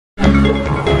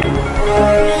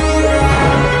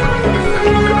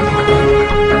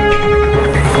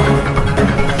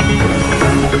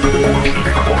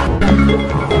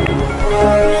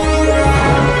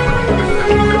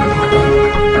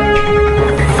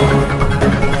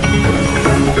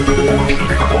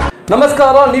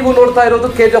ನಮಸ್ಕಾರ, ನೀವು ನೋಡ್ತಾ ಇರೋದು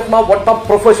ಕೆಜಿಎಫ್ನ one top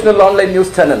professional online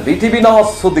news channel ವಿಟಿವಿನ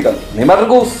ಸುದ್ದಿಗಳು.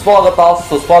 ನಿಮ್ಮೆಲ್ಲರಿಗೂ ಸ್ವಾಗತ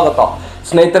ಸುಸ್ವಾಗತ.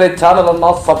 ಸ್ನೇಹಿತರೆ, ಚಾನಲ್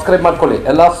ಅನ್ನ ಸಬ್ಸ್ಕ್ರೈಬ್ ಮಾಡ್ಕೊಳ್ಳಿ.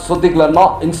 ಎಲ್ಲ ಸುದ್ದಿಗಳನ್ನ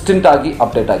ಇನ್ಸ್ಟೆಂಟ್ ಆಗಿ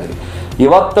ಅಪ್ಡೇಟ್ ಆಗಿರಿ.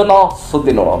 ಇವತ್ತಿನ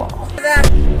ಸುದ್ದಿ ನೋಡೋಣ.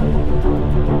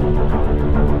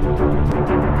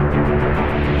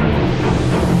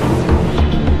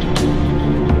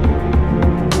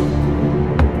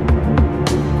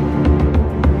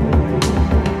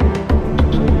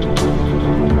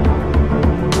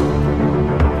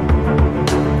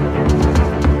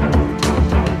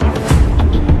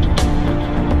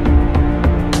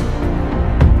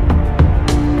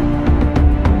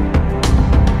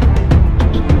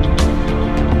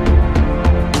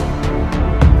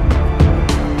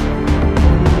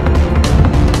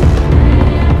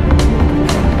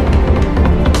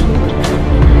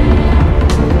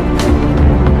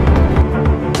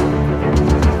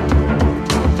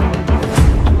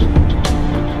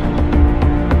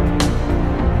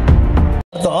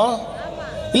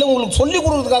 இல்லை, உங்களுக்கு சொல்லி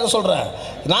கொடுக்குறதுக்காக சொல்கிறேன்.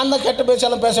 நான் தான் கெட்ட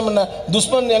பேச்சாலும் பேச முன்ன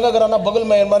துஷ்மன் எங்கேக்கிறான்னா பகல்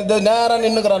மேன் மாதிரி நேராக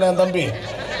நின்றுக்கிறான். என் தம்பி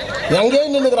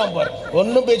எங்கேயும் நின்றுக்கிறான் பாரு,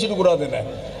 ஒன்றும் பேசிட்டு கூடாது. இல்லை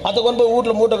அதை கொண்டு போய்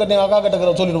வீட்டில் மூட்டை கட்டி எங்கள் அக்கா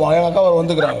கிட்ட சொல்லிடுவான். எங்கள் அக்கா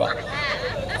வந்துக்கிறாங்க,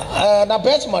 நான்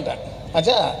பேச மாட்டேன்.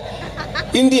 ஆச்சா,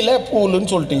 ஹிந்தியில்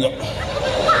பூலுன்னு சொல்லிட்டீங்க.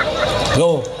 யோ,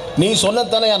 நீ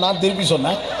சொன்னதானே நான் திருப்பி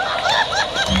சொன்னேன்.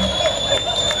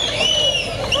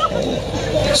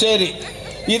 சரி,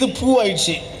 இது பூ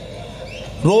ஆயிடுச்சு.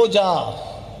 ரோஜா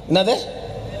என்னது?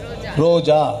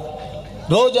 ரோஜா.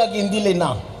 ரோஜாக்கு ஹிந்தியில் என்ன?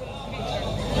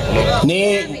 நீ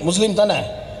முஸ்லீம் தானே?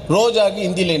 ரோஜாக்கு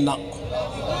ஹிந்தியில் என்ன?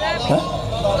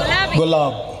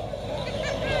 குலாப்.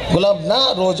 குலாப்னா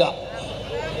ரோஜா.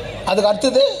 அதுக்கு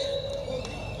அடுத்தது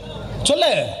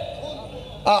சொல்லு.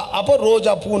 அப்போ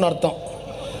ரோஜா பூன்னு அர்த்தம்.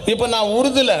 இப்போ நான்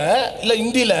உருதுல இல்லை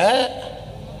ஹிந்தியில்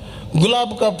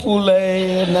குலாப் கா பூவில்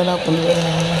என்னென்ன பண்ணுவேன்?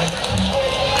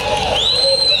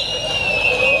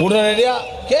 உடனடியா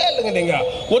கேளுங்க. நீங்க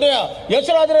உடனே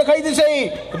யசராஜரை கைது செய்,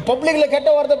 பப்ளிக்ல கெட்ட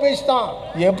வார்த்தை பேசிட்டான்.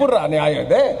 எப்படிரா நியாயம்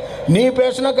இது? நீ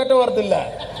பேசினா கெட்ட வார்த்தை இல்லை,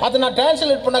 அதை நான்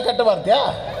டிரான்ஸ்லேட் பண்ண கெட்ட வார்த்தையா?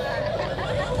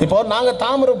 இப்போ நாங்கள்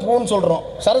தாமரை பூன்னு சொல்கிறோம்.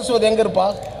 சரஸ்வதி எங்கே இருப்பா?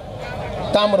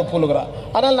 தாமரை பூலுக்கிறா.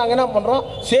 அதனால் நாங்கள் என்ன பண்ணுறோம்?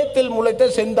 சேத்தில்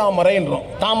முளைத்த செந்தாமரைன்றோம்.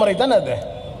 தாமரை தானே அது.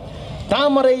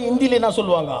 தாமரை ஹிந்தியில் என்ன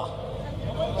சொல்லுவாங்க?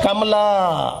 கமலா.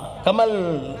 கமல்.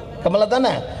 கமலா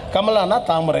தானே? கமலானா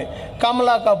தாமரை.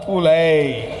 கமலா கா பூலை.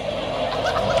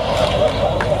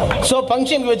 सो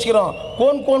फंक्शन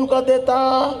कौन कौन का देता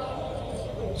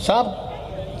साहब?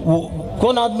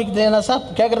 कौन आदमी को देना साहब?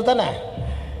 क्या करता ना?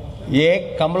 एक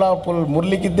कमला फूल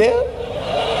मुरली की दे,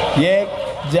 एक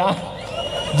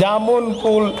जामुन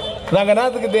फूल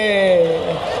रंगनाथ की दे.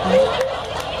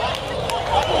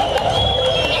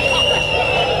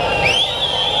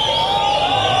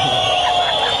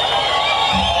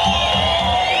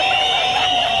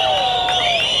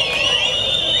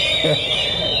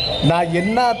 நான்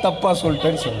என்ன தப்பா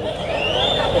சொல்லிட்டேன்னு சொல்லுவேன்.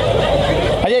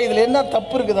 ஐயா, இதில் என்ன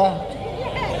தப்பு இருக்குதா?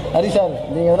 ஹரி சார்,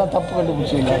 நீங்கள் எதனா தப்பு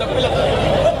கண்டுபிடிச்சிங்க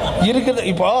இருக்குது?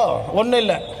 இப்போ ஒன்றும்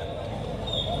இல்லை,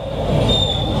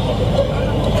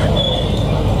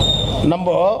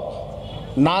 நம்ம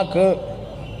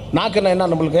நாக்குன்னா என்ன?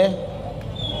 நம்மளுக்கு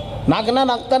நாக்குன்னா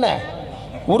நாக்கு தானே.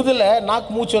 உருதுல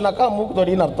நாக்கு மூச்சுனாக்கா மூக்கு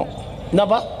தொடின்னு அர்த்தம்.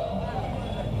 என்னப்பா?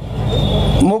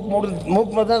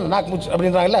 மூக்கு தான் நாக்கு மூச்சு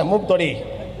அப்படின்றாங்கல்ல, மூக்கு தொடி.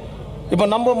 இப்போ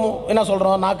நம்ம என்ன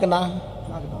சொல்கிறோம்? நாக்குண்ணா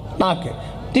நாக்கு.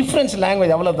 டிஃப்ரென்ஸ்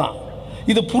லாங்குவேஜ், அவ்வளோதான்.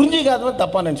 இது புரிஞ்சிக்காதவன்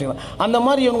தப்பாக நினச்சிக்கலாம். அந்த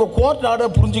மாதிரி இவங்க கோர்ட்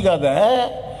ஆர்டர் புரிஞ்சிக்காத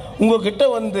உங்ககிட்ட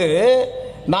வந்து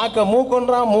நாக்கை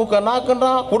மூக்குன்றான், மூக்கை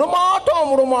நாக்குன்றான்.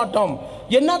 விடமாட்டோம்.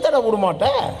 என்ன தடை விடமாட்ட?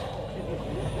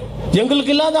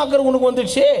 எங்களுக்கு இல்லாத அக்கறை உனக்கு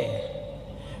வந்துடுச்சு.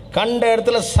 கண்ட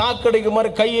இடத்துல சாக்கடைக்கு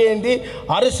மாதிரி கையேந்தி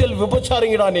அரசியல்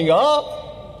விபச்சாரிங்கடா நீங்க.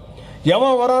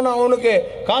 எவன் வரானோ அவனுக்கு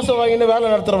காசை வாங்கின்னு வேலை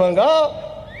நடத்துறவங்க.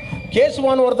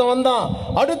 கேசுவான்னு ஒருத்தன் வந்தான்,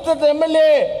 அடுத்த எம்எல்ஏ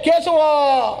கேசுவா.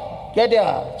 கேட்டியா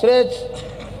சுரேஷ்?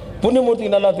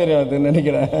 புண்ணியமூர்த்திக்கு நல்லா தெரியாது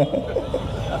நினைக்கிறேன்.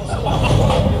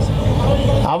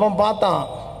 அவன் பார்த்தான்,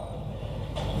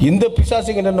 இந்த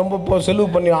பிசாசிங்க ரொம்ப செலவு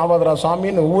பண்ணி ஆவாதரா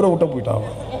சாமின்னு ஊரை விட்டு போயிட்டான்.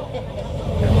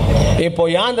 இப்போ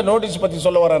ஏன் இந்த நோட்டீஸ் பற்றி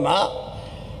சொல்ல வரேன்னா,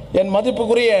 என்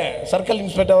மதிப்புக்குரிய சர்க்கிள்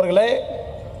இன்ஸ்பெக்டர் அவர்களே,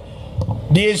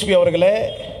 டிஎஸ்பி அவர்களே,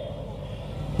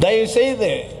 தயவு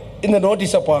செய்து இந்த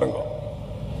நோட்டீஸை பாருங்க.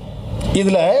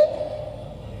 இதில்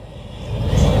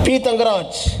B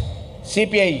Thangaraj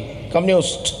CBI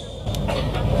communist,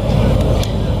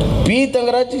 B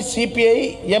Thangaraj CPI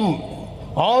M,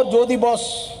 R ஜோதி பாஸ்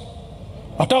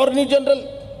அட்டார்னி ஜெனரல்.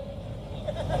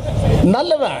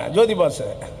 நல்லவன் ஜோதி பாஸ்,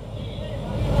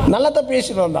 நல்லா தான்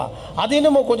பேசிட்டு வந்தான். அது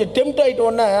என்னமோ கொஞ்சம் டெம்ட் ஆகிட்டு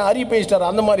உடனே அரி பேசிட்டார்.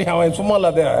 அந்த மாதிரி அவன் சும்மா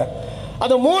இல்லாத.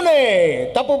 அது 3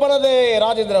 தப்பு பண்ணது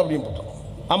ராஜேந்திரன் அப்படின்னு போட்டோம்.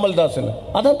 அமல்தாசன்.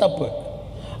 அதான் தப்பு.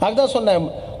 அதுதான் சொன்னேன்,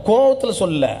 கோபத்தில்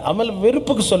சொல்ல, அமல்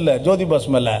வெறுப்புக்கு சொல்ல, ஜோதிபாஸ்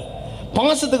மேலே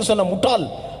பாசத்துக்கு சொன்ன முட்டாள்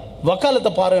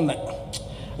வக்காலத்தை பாருன்னு.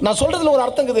 நான் சொல்கிறதுல ஒரு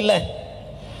அர்த்தம் இருக்குது இல்லை,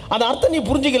 அந்த அர்த்தம் நீ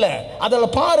புரிஞ்சிக்கல.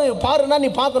 அதில் பாருன்னா நீ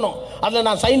பார்க்கணும், அதில்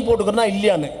நான் சைன் போட்டுக்கிறேன்னா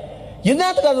இல்லையான்னு.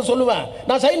 என்னத்துக்கு அதை சொல்லுவேன்?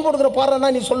 நான் சைன் போட்டுக்கிற பாருன்னா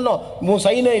நீ சொல்லணும், உன்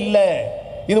சைனே இல்லை,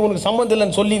 இது உனக்கு சம்மந்தம்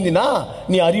இல்லைன்னு சொல்லியிருந்தீன்னா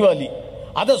நீ அறிவாளி.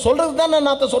 அதை சொல்கிறது தான்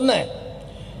நான் அதை சொன்னேன்.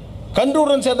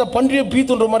 கண்டூரன் சேர்ந்த பன்றியை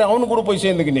பீத்துன்ற மாதிரி அவனு கூட போய்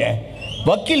சேர்ந்துக்கினே.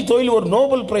 வக்கீல் தொழில் ஒரு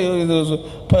நோபல்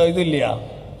இது இல்லையா,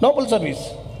 நோபல் சர்வீஸ்.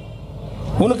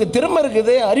 உனக்கு திறமை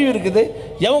இருக்குது, அறிவு இருக்குது,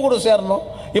 எவன் கூட சேரணும்?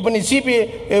 இப்போ நீ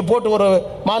சிபிஐ போட்டு ஒரு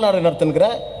மாநாடு நடத்துனுக்கிற,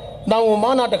 நான் உன்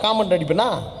மாநாட்டை காமெண்ட் அடிப்பேனா?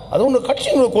 அது ஒன்று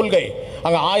கட்சிங்க கொள்கை.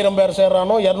 அங்கே 1000 பேர்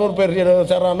சேர்றானோ, 200 பேர்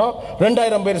சேர்றானோ,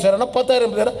 2000 பேர் சேர்றானோ,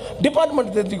 10,000 பேர்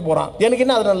டிபார்ட்மெண்ட் தெரிஞ்சுக்க போகிறான். எனக்கு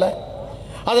என்ன அதனால?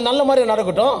 அது நல்ல மாதிரி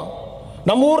நடக்கட்டும்.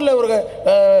 நம்ம ஊரில் ஒரு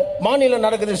மாநிலம்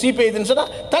நடக்குது சிபிஐ இதுன்னு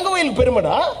சொன்னால் தங்கவயல்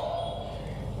பெருமைடா.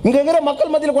 இங்கே இருக்கிற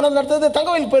மக்கள் மத்தியில் கொண்டாந்து நடத்துறது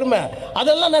தங்கவயல் பெருமை.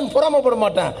 அதெல்லாம் நான் பொறாமப்பட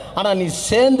மாட்டேன். ஆனால் நீ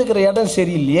சேர்ந்துக்கிற இடம்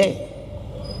சரியில்லையே.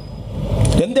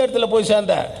 எந்த இடத்துல போய்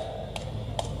சேர்ந்த?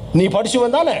 நீ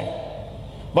படிச்சுவன் தானே,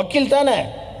 வக்கீல் தானே,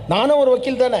 நானும் ஒரு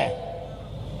வக்கீல் தானே.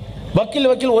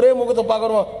 வக்கீல் ஒரே முகத்தை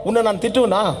பார்க்குறோம், உன்னை நான்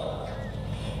திட்டுவேனா?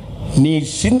 நீ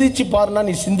சிந்திச்சு பாருன்னா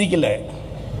நீ சிந்திக்கல.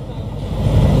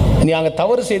 நீ அங்கே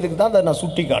தவறு செய்துக்கு தான் அதை நான்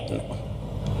சுட்டி காட்டினேன்.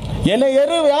 என்னை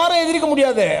யாரும் எதிர்க்க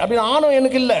முடியாது அப்படின்னு ஆணவம்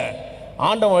எனக்கு இல்லை.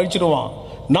 ஆண்டவன் அழிச்சிடுவான்.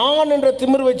 நான் என்ற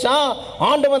திமிர் வச்சா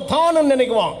ஆண்டவன் தான்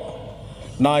நினைக்குவான்.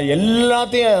 நான்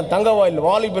எல்லாத்தையும் தங்க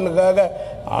வாலிபனுக்காக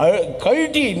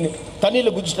கழட்டி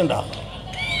தண்ணியில் குதிச்சிட்டேன்டா.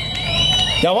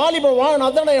 என் வாலிபன் வாழணும்,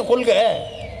 அதான என் கொள்கை.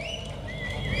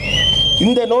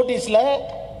 இந்த நோட்டீஸில்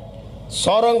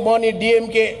சாரங்பாணி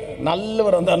டிஎம்கே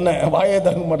நல்லவர், அந்த அண்ணன் வாயை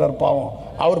தங்க மாட்டார் பாவம்,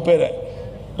 அவர் பேர்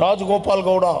ராஜகோபால்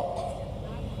கவுடா.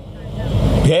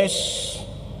 எஸ்,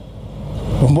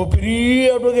 ரொம்ப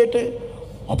பெரிய அட்வொகேட்டு.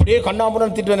 அப்படியே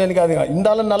கண்ணாமூரன் திட்டுவேன் நினைக்காதீங்க. இந்த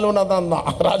ஆளும் நல்லவனாக தான் இருந்தான்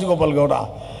ராஜகோபால் கவுடா.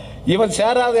 இவன்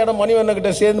சேராத இடம்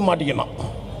மணிவண்ணக்கிட்ட சேர்ந்து மாட்டிக்கணும்.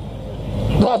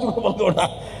 ராஜகோபால் கவுடா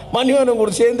மணிவண்ணன்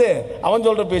கூட சேர்ந்து அவன்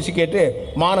சொல்கிற பேச்சு கேட்டு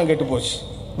மானம் கெட்டு போச்சு.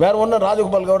 வேற ஒன்றும்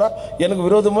ராஜகோபால் கவுடா எனக்கு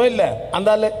விரோதமும் இல்லை,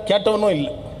 அந்த ஆள் கேட்டவனும்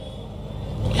இல்லை.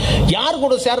 யார்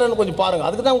கூட சேர்றன்னு கொஞ்சம் பாருங்கள்.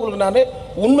 அதுக்கு தான் உங்களுக்கு நான்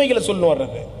உண்மைகளை சொல்லணும்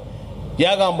வர்றது.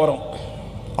 ஏகாம்பரம்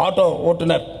ஆட்டோ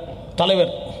ஓட்டுநர்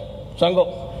தலைவர்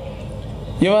சங்கம்,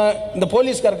 இவன் இந்த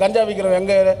போலீஸ்கார் கஞ்சா விற்கிறவன்,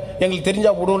 எங்களுக்கு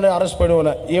தெரிஞ்சா விடுவோன்னு அரெஸ்ட்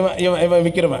பண்ணுவேன். இவன்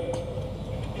விற்கிறவன்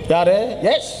யாரு?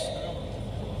 S,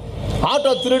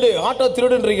 auto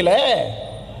திருடுன்றீங்களே.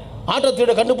 ஆட்டோ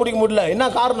திருட கண்டுபிடிக்க முடியல. என்ன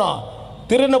காரணம்?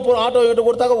 திருடின ஆட்டோ கிட்ட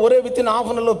கொடுத்தாக்க ஒரே வித்தின் ½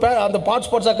 an hour அந்த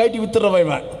பார்ட்ஸாக கைட்டி வித்துடுறவன்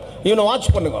இவன். இவனை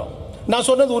வாட்ச் பண்ணுங்க. நான்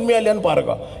சொன்னது உண்மையா இல்லையான்னு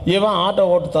பாருங்க. இவன் ஆட்டோ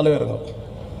ஓட்டு தலைவருங்க,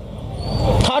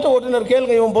 ஆட்டோ ஓட்டுநர்.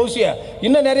 கேளுங்க இவன் பௌசிய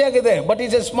இன்னும் நிறையா இருக்குது. But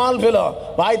is a small fellow.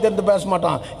 வாய் திறந்து பேச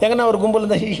மாட்டான். எங்கன்னா ஒரு கும்பல்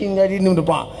இருந்தால் அடின்னு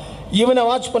இருப்பான். இவனை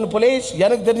வாட்ச் பண்ணு போலீஸ்.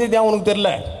 எனக்கு தெரிஞ்சது உனக்கு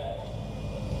தெரியல.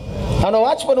 அவனை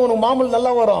வாட்ச் பண்ண, உனக்கு மாமூல்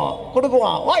நல்லா வரும்,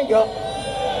 கொடுக்குவான், வாங்கிக்கோ.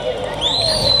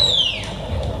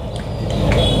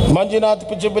 மஞ்சுநாத்,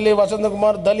 பிச்சைப்பள்ளி,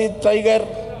 வசந்தகுமார், தலித் டைகர்,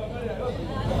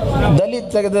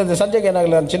 சஞ்சய்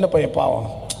கேனாகல சின்ன பையன் பாவம்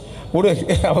விடு.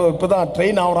 அவன் இப்போ தான்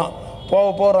ட்ரெயின் ஆகிறான்.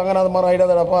 போக ரங்கநாத மாதிரி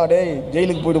ஆகிடாதடாப்பா, டேய்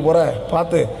ஜெயிலுக்கு போயிட்டு போகிற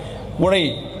பார்த்து உடை,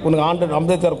 உனக்கு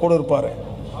அம்பேத்கர் கூட இருப்பார்.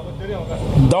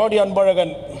 தாடி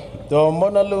அன்பழகன் ரொம்ப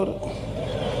நல்லூர்.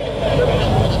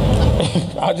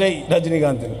 அஜய்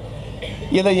ரஜினிகாந்த்.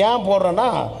 இதை ஏன் போடுறேன்னா,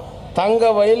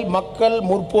 தங்கவயல் மக்கள்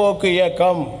முற்போக்கு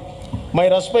இயக்கம். My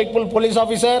respectful police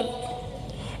officer,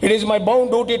 it is my bound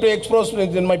duty to express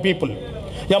in my people.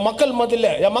 என் மக்கள்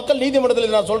மத்தியில், என் மக்கள்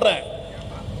நீதிமன்றத்தில் நான் சொல்கிறேன்.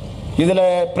 இதில்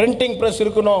பிரிண்டிங் ப்ரெஸ்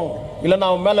இருக்கணும், இல்லை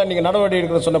நான் மேலே நீங்கள் நடவடிக்கை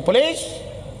எடுக்கிற சொன்ன போலீஸ்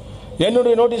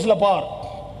என்னுடைய நோட்டீஸில் பார்,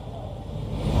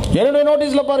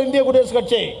 இந்திய குடியரசுக்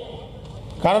கட்சி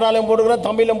கன்னடாலையும் போட்டுக்கிறேன்,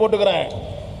 தமிழிலும் போட்டுக்கிறேன்.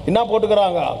 என்ன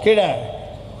போட்டுக்கிறாங்க கீழே?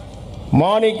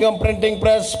 மாணிக்கம் பிரிண்டிங்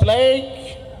பிரஸ் பிளைக்.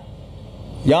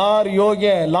 யார்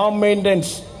யோகிய? லா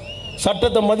மெயின்டெனன்ஸ்,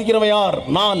 சட்டத்தை மதிக்கிறவன் யார்?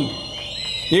 நான்.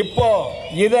 இப்போ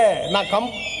இதை நான்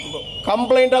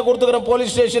கம்ப்ளைண்டாக கொடுத்துக்கிறேன்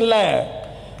போலீஸ் ஸ்டேஷனில்.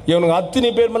 இவனுக்கு அத்தனை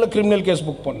பேர் மேலே கிரிமினல் கேஸ்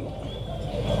புக் பண்ணணும்.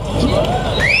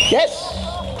 எஸ்,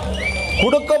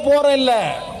 கொடுக்க போறேன்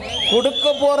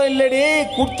இல்லடி,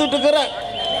 கொடுத்துட்டு இருக்கிறேன்.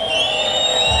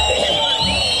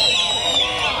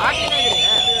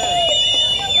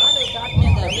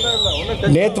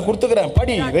 நேற்று கொடுத்துக்கிறேன்,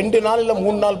 படி. 2 நாள் இல்லை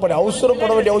 3 நாள் படி.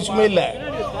 அவசரப்பட வேண்டிய அவசியமே இல்லை.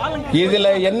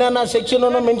 இதில் என்னென்ன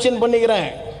செக்ஷன் மென்ஷன் பண்ணிக்கிறேன்.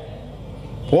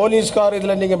 போலீஸ்கார்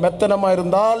இதில் நீங்கள் மெத்தனமாக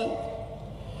இருந்தால்,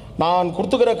 நான்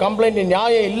கொடுத்துக்கிற கம்ப்ளைண்ட்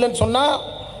நியாயம் இல்லைன்னு சொன்னால்,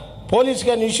 police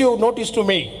can issue notice to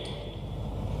me.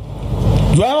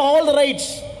 You have all the rights.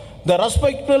 The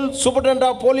respectful superintendent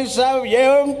of police have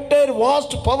entire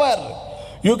vast power.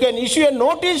 You can issue a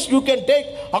notice, you can take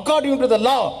according to the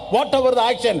law, whatever the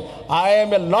action. I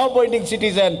am a law-abiding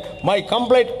citizen. My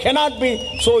complaint cannot be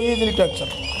so easily to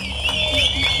accept.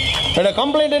 A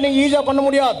complaint நீங்கள் ஈஸியாக பண்ண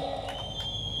முடியாது.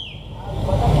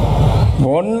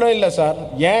 ஒன்றும் இல்லை sir.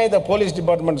 ஏன் இதை police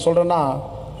department சொல்கிறேன்னா,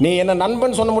 நீ என்ன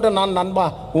நண்பன் சொன்ன மட்டும் நான் நண்பா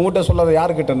உங்ககிட்ட சொல்லாத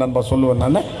யாருக்கிட்ட நண்பா சொல்லுவேன்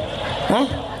நான்.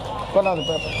 கொள்ளாது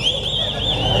பேப்பர்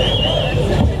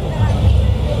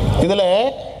இதில்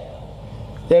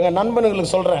எங்கள்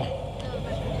நண்பனுங்களுக்கு சொல்கிறேன்.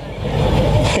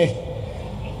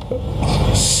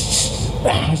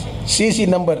 சிசி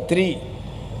நம்பர் 3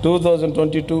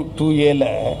 2022 2A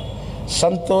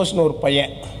சந்தோஷ்னு ஒரு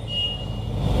பையன்,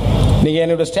 நீங்கள்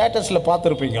என்னோட ஸ்டேட்டஸில்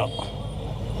பார்த்துருப்பீங்க.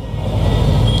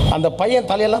 அந்த பையன்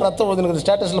தலையெல்லாம் ரத்தம் ஓதுனுக்குது.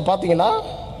 ஸ்டேட்டஸில் பார்த்தீங்களா?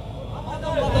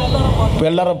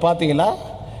 எல்லாரும் பார்த்தீங்களா?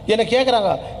 என்னை கேட்குறாங்க,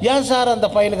 ஏன் சார் அந்த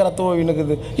பையனுக்கு ரத்த நோய்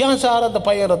இருக்குது, ஏன் சார் அந்த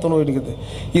பையன் ரத்த நோய் இருக்குது.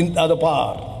 அதை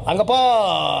பார், அங்கே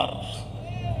பார்.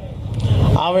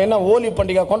 அவன் என்ன ஹோலி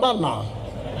பண்டிகை கொண்டாடினான்?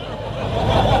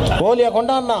 ஹோலியா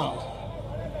கொண்டாடினான்?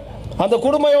 அந்த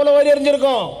குடும்பம் எவ்வளோ வரி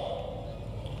எறிஞ்சிருக்கும்,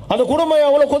 அந்த குடும்பம்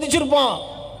எவ்வளோ கொதிச்சிருப்பான்.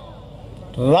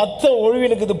 ரத்த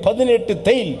ஒழுவினுக்குது 18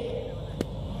 தைல்.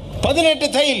 18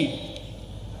 தைல்.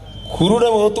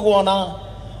 குருடன் ஒத்துக்குவானா?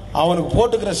 அவனுக்கு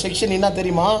போட்டுக்கிற செக்ஷன் என்ன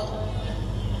தெரியுமா?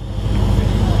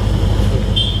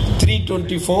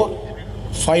 324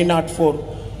 504.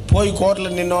 போய்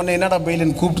கோர்ட்டில் நின்னோன்னு என்னடா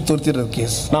பெயிலின்னு கூப்பிட்டு துரத்திடுற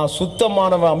கேஸ். நான்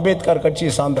சுத்தமானவன், அம்பேத்கர்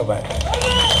கட்சியை சார்ந்தவன்.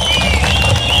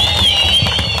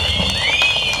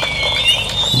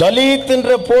 தலித்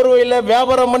என்ற போர்வையில்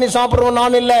வியாபாரம் பண்ணி சாப்பிடுறவன்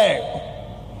நான் இல்லை.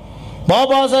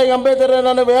 பாபா சாஹேப் அம்பேத்கரை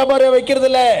நான் வியாபாரம் வைக்கிறது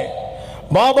இல்லை.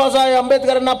 பாபா சாஹேப்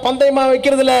அம்பேத்கரை நான் பந்தயமா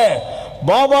வைக்கிறது இல்லை.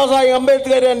 பாபா சாஹேப்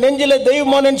அம்பேத்கரை நெஞ்சில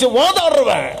தெய்வமா நினைச்சு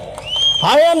வாதாடுறவன்.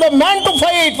 I am the man to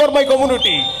fight for my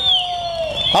community.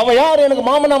 அவன் யார்? எனக்கு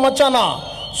மாமனா மச்சானா,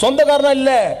 சொந்தக்காரனா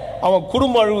இல்லை. அவன்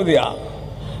குடும்பம் அழுகுதியா?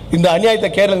 இந்த அநியாயத்தை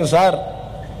கேளுங்க சார்.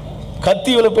 கத்தி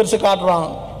இவ்வளோ பெருசு காட்டுறான்,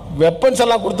 வெப்பன்ஸ்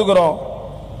எல்லாம் கொடுத்துக்கிறோம்,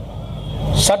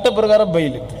 சட்ட பிரகாரம்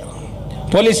பெயில்.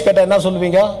 போலீஸ் கேட்டால் என்ன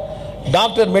சொல்லுவீங்க?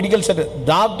 Doctor, medical set.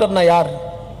 டாக்டர்னா யார்?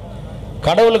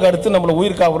 கடவுளுக்கு அடுத்து நம்மளை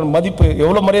உயிர் காப்புற மதிப்பு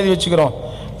எவ்வளோ மரியாதை வச்சுக்கிறோம்.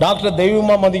 டாக்டர்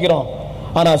தெய்வமாக மதிக்கிறோம்.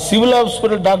 ஆனால் சிவில்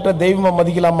ஹாஸ்பிட்டல் டாக்டர் தெய்வமாக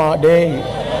மதிக்கலாமா? டே,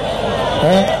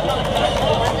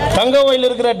 தங்கவயலில்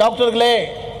இருக்கிற டாக்டர்களே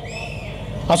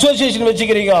அசோசியேஷன்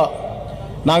வச்சுக்கிறீங்க.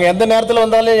 நாங்கள் எந்த நேரத்தில்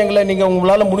வந்தாலும் எங்களை நீங்கள்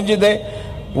உங்களால் முடிஞ்சது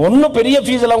ஒன்றும் பெரிய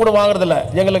ஃபீஸ் எல்லாம் கூட வாங்குறதில்ல.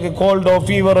 எங்களுக்கு கோல்டோ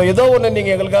ஃபீவரோ ஏதோ ஒன்று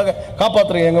நீங்கள் எங்களுக்காக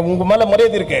காப்பாற்றுறீங்க. உங்கள் மேலே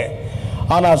மரியாதை இருக்கு.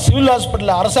 ஆனால் சிவில்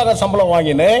ஹாஸ்பிட்டலில் அரசாங்க சம்பளம்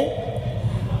வாங்கினு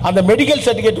அந்த மெடிக்கல்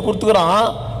சர்டிஃபிகேட் கொடுத்துக்கிறான்.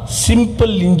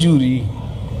 Simple injury.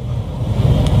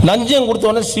 லஞ்சம்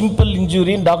கொடுத்தோன்னே சிம்பிள்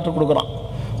இன்ஜூரின்னு டாக்டர் கொடுக்குறான்.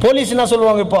 போலீஸ் என்ன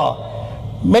சொல்லுவாங்க? இப்போ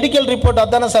மெடிக்கல் ரிப்போர்ட்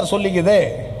அதானே சார் சொல்லிக்குது,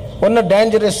 ஒன்றும்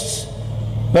டேஞ்சரஸ்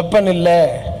வெப்பன் இல்லை,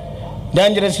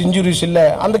 டேஞ்சரஸ் இன்ஜுரிஸ் இல்லை,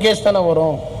 அந்த கேஸ் தானே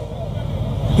வரும்.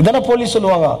 இதானே போலீஸ்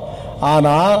சொல்லுவாங்க.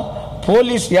 ஆனால்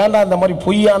போலீஸ் ஏன்டா இந்த மாதிரி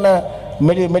பொய்யான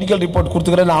மெடிக்கல் ரிப்போர்ட்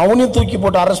கொடுத்துக்கிறேன்னு அவனையும் தூக்கி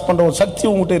போட்டு அரெஸ்ட் பண்ணுற ஒரு சக்தி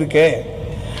உங்ககிட்ட இருக்கு.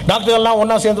 டாக்டர்கள்லாம்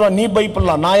ஒன்றா சேர்ந்துருவான். நீ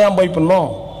பயப்படலாம், நான் ஏன் பயப்படணும்?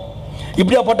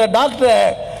 இப்படியாப்பட்ட டாக்டரை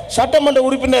சட்டமன்ற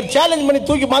உறுப்பினர் சேலஞ்ச் பண்ணி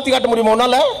தூக்கி மாற்றி காட்ட முடியுமா?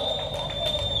 உன்னால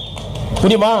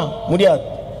முடியுமா? முடியாது.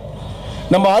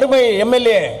 நம்ம அருமை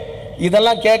எம்எல்ஏ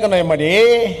இதெல்லாம் கேட்கணும். எம்மாடி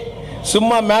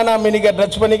சும்மா மேனா மினிக்க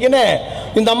ட்ரெஸ் பண்ணிக்கின்னு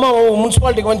இந்த அம்மா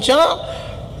முனிசிபாலிட்டிக்கு வந்துச்சான்.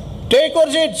 டேக்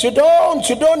ஒரு சீட்,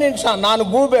 சிட்டோன் இன்சான். நான்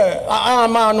கூபே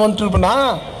ஆமாம் வந்துட்டு இருப்பேனா?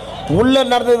 உள்ளே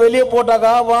நடந்தது வெளியே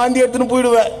போட்டாக்கா வாந்தி எடுத்துன்னு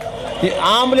போயிடுவேன்.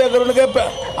 ஆம்பளை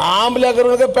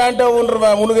இருக்கிறவனுக்கே பேண்ட்டை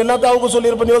ஊன்றுவேன். உனக்கு என்ன தாவுக்கு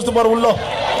சொல்லியிருப்பேன் யோசித்து பாரு. உள்ளோ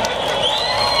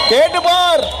கேட்டு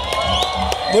பார்.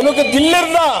 உனக்கு தில்லு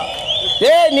இருந்தா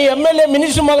நீ எம்எல்ஏ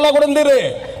மினிஸ்டர் மகளா கூட இருந்துரு,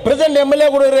 பிரசிடென்ட் எம்எல்ஏ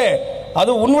கூட இரு.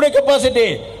 அது உன்னுடைய கெப்பாசிட்டி.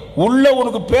 உள்ள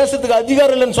உனக்கு பேசுறதுக்கு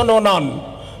அதிகாரம் இல்லைன்னு சொன்னவன் நான்.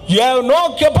 You have no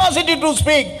capacity to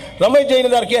speak. Ramesh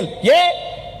ஜெயினதார் கேள்.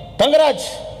 தங்கராஜ்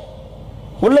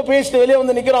உள்ள பேசிட்டு வெளியே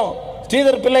வந்து நிக்கிறோம்.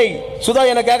 ஸ்ரீதர் பிள்ளை சுதா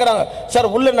என்ன கேட்குறாங்க,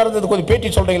 சார் உள்ள நடந்தது கொஞ்சம் பேட்டி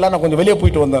சொல்றீங்களா? நான் கொஞ்சம் வெளியே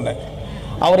போயிட்டு வந்தேன்.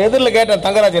 அவர் எதிரில் கேட்டேன்,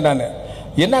 தங்கராஜ் நான்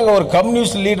என்னங்க ஒரு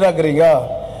கம்யூனிஸ்ட் லீடராக இருக்கிறீங்க,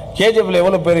 கேஜிஎஃப்ல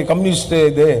எவ்வளோ பேர் கம்யூனிஸ்ட்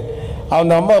இது,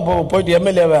 அந்த அம்மா போயிட்டு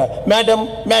எம்எல்ஏவை மேடம்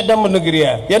மேடம்னுக்கிறிய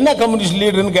என்ன கம்யூனிஸ்ட்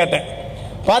லீடர்னு கேட்டேன்.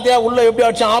 பார்த்தியா உள்ள எப்படி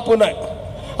அடிச்சு ஆப்புன்னு.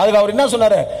 அதுக்கு அவர் என்ன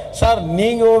சொன்னார், சார்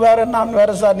நீங்கள் வேற நான்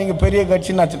வேற சார், நீங்கள் பெரிய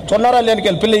கட்சி நான் சொன்னாரா இல்லையான்னு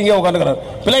கேள்வி. பிள்ளை இங்கே உட்காந்துக்கிறார்.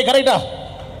 பிள்ளை கரெக்டா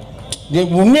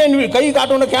உண்மையா கை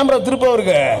காட்டணும் கேமரா திருப்ப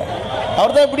அவருக்கு.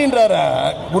 அவர் தான் எப்படின்றாரு,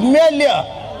 உண்மையா இல்லையா?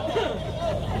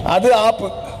 அது ஆப்பு,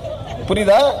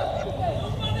 புரியுதா?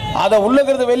 அதை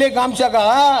உள்ளுக்கிறது வெளியே காமிச்சாக்கா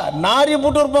நாரி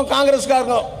போட்டு இருப்போம்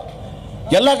காங்கிரஸ்காரங்க.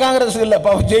 எல்லா காங்கிரஸுக்கு இல்லை,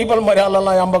 ஜெய்பால் மாதிரி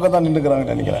ஆளெல்லாம் என் பக்கம் தான்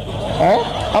நின்றுக்கிறாங்க நினைக்கிறேன்.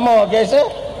 ஆமாம் கேஸ்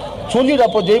சொல்லிடு.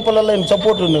 அப்போ ஜெய்பால் எல்லாம் எனக்கு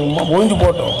சப்போர்ட் ஒழிஞ்சு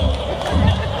போட்டோம்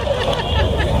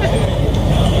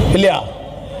இல்லையா?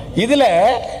 இதில்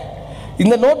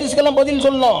இந்த நோட்டீஸ்க்கெல்லாம் பதில்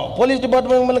சொல்லணும். போலீஸ்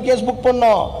டிபார்ட்மெண்ட் மேலே கேஸ் புக்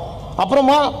பண்ணோம்.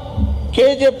 அப்புறமா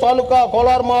கேஜே தாலுகா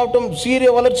கோலார் மாவட்டம் சீரிய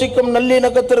வளர்ச்சிக்கும்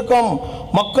நல்லிணக்கத்திற்கும்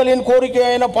மக்களின்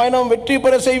கோரிக்கையான பயணம் வெற்றி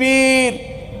பெற செய்வீர்.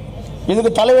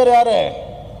 இதுக்கு தலைவர் யாரு?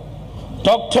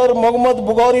 Doctor Mohammed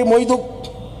Bukhari மொய்து,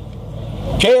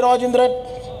 K Rajendran.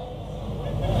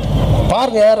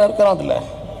 பாருங்க யார் இருக்கிறான் அதுல.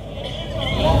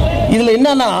 இதுல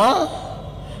என்னன்னா,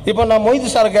 இப்போ நான் மொய்து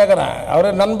சார் கேட்குறேன்,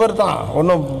 அவர் நண்பர் தான்,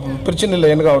 ஒன்றும் பிரச்சனை இல்லை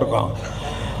எனக்கு அவருக்கும்.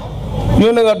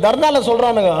 இவனுங்க தர்ணால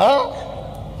சொல்றானுங்க,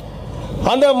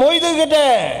 அந்த மொய்து கிட்ட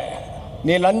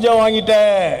நீ லஞ்சம் வாங்கிட்ட,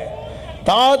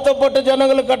 தாழ்த்தப்பட்ட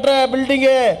ஜனங்களுக்கு கட்டுற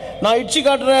பில்டிங்கு நான் இடிச்சு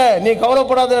காட்டுறேன், நீ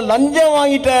கவலைப்படாத, லஞ்சம்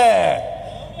வாங்கிட்ட.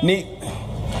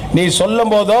 நீ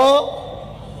சொல்லும் போதோ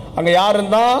அங்க யார்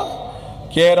இருந்தா?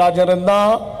 கே ராஜன்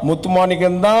தான்,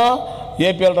 முத்துமாணிக்கன் தான்,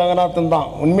 ஏபிஎல் ரங்கநாதன் தான்.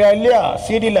 உண்மையா இல்லையா?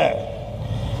 சிடியில்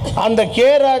அந்த கே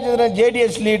ராஜேந்திரன்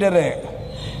ஜேடிஎஸ் லீடரு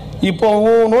இப்போ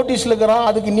நோட்டீஸ்ல இருக்கிறான்.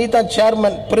 அதுக்கு நீ தான்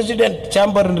chairman, president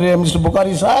chamber mister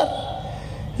Bukhari sir.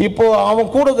 இப்போ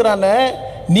அவன் கூட இருக்கிறானே,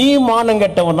 நீ மானம்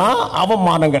கெட்டவனா அவன்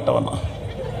மானம் கெட்டவனா?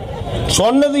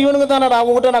 சொன்னது இவனுக்கு தானே,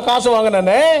 அவங்ககிட்ட நான் காசு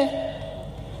வாங்கினே.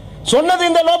 சொன்னது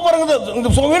இந்த லோப்பருங்க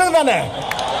இவனுக்கு தானே.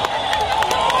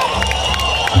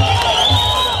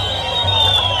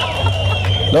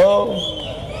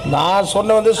 நான்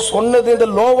சொன்னது இந்த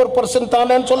லோவர் பர்சன்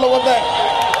தானே சொல்ல வந்தேன்.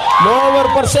 லோவர்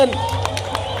பர்சன்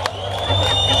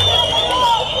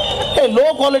லோ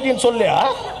குவாலிட்டின்னு சொல்லியா?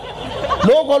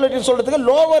 லோ குவாலிட்டின்னு சொல்றதுக்கு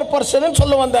லோவர் பர்சன்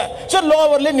சொல்ல வந்தேன். சரி,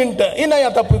 லோவர்ல நின்று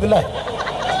என்ன தப்பு இதுல?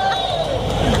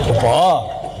 இப்போ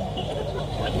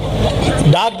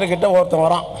டாக்டர் கிட்ட ஒருத்தன்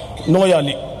வரான்,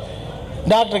 நோயாளி.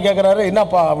 டாக்டர் கேட்குறாரு,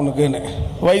 என்னப்பா அவனுக்குன்னு?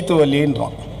 வயிற்று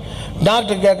வலின்றான்.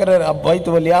 டாக்டர் கேட்குறாரு,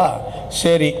 வயிற்று வலியா?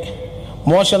 சரி,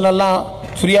 மோஷன் எல்லாம்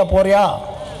ஃப்ரீயாக போறியா?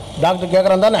 டாக்டர்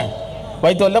கேட்குறான் தானே,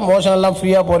 வயிற்று வலியா மோஷன் எல்லாம்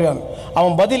ஃப்ரீயாக போறியான்னு.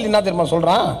 அவன் பதில் என்ன தெரியுமா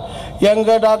சொல்கிறான்?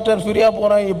 எங்க டாக்டர் ஃப்ரீயாக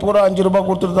போகிறான், இப்போ 5 ரூபாய்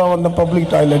கொடுத்துட்டு தான் வந்தேன்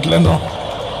பப்ளிக் டாய்லெட்லன்றான்.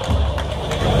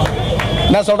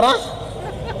 என்ன சொல்கிறான்?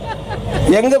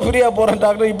 எங்கே ஃப்ரீயாக போகிறேன்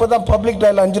டாக்டர், இப்போ தான் பப்ளிக்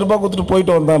டாய்லெட் 5 ரூபாய் கொடுத்துட்டு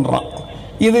போயிட்டு வந்தேன்றான்.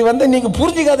 இது நீங்கள்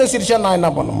புரிஞ்சிக்காத சிரிச்சா நான் என்ன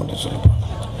பண்ண முடியும் சொல்லுப்பேன்.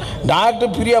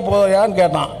 டாக்டர் ஃப்ரீயாக போறியான்னு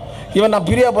கேட்டான். இவன் நான்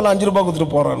ஃப்ரீயாக போகலாம் 5 ரூபாய்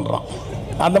கொடுத்துட்டு போகிறேன்றான்.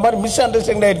 அந்த மாதிரி மிஸ்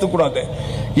அண்டர்ஸ்டாண்டிங் எடுத்துக்கூடாது.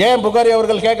 ஏன் புகாரி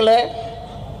அவர்கள் கேட்கல?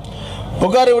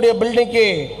 புகாரியுடைய பில்டிங்க்கு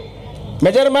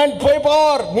மெஜர்மெண்ட் போய்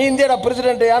பார். நீ இந்தியா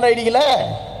பிரசிடென்ட் ஏன் இடிக்கல?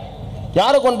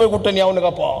 யாரை கொண்டு போய் கூட்ட நீ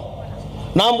அவனுக்கு? அப்போ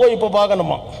நான் போய் இப்போ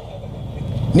பார்க்கணுமா?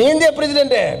 நீ இந்தியா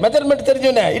பிரசிடென்ட், மெஜர்மெண்ட்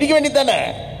தெரிஞ்சவனே, இடிக்க வேண்டியது தானே?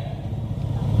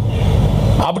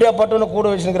 அப்படியா பட்டவனை கூட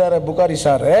வச்சுக்கிறாரு புகாரி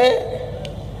சார்.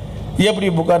 எப்படி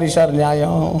புகாரி சார்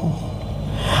நியாயம்?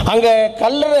 அங்க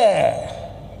கல்லற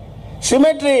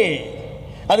சிமெட்ரி,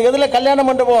 அதுக்கு எதில் கல்யாண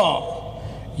மண்டபம்.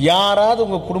 யாராவது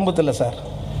உங்க குடும்பத்தில் சார்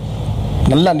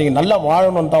நல்லா நீங்கள் நல்லா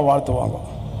வாழணும்னு தான் வாழ்த்துவாங்க.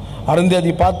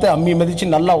 அருந்ததி பார்த்து அம்மி மதித்து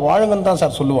நல்லா வாழுங்கன்னு தான்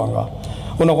சார் சொல்லுவாங்க.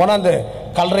 உன்னை கொண்டாந்து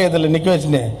கல்லறை இதில் நிற்க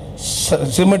வச்சுன்னு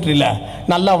சிமெட்ரியில்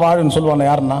நல்லா வாழுன்னு சொல்லுவானா?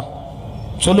 யாருன்னா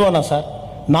சொல்லுவானா சார்?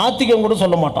 நாத்திகம் கூட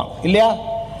சொல்ல மாட்டான் இல்லையா?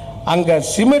 அங்கே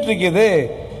சிமெட்ரிக்கு இது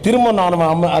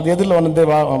திருமணம், அது எதில் வந்து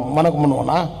வணக்கம்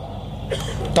பண்ணுவானா?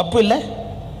 தப்பு இல்லை?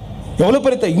 எவ்வளோ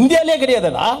பெரிய இந்தியாவிலே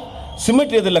கிடையாதுடா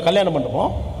சிமெட்ரி இதில் கல்யாணம்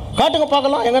பண்ணுவோம். காட்டுங்க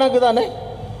பார்க்கலாம், எங்கனாக்கு தானே.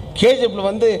 கேஜிஎஃப்ல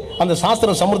வந்து அந்த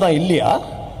சாஸ்திரம் சம்பிரதாயம் இல்லையா?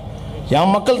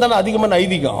 என் மக்கள் தானே அதிகமான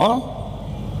ஐதீகம்.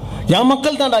 என்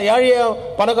மக்கள் தான்டா ஏழைய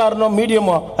பணக்காரனோ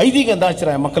மீடியமோ ஐதீகம்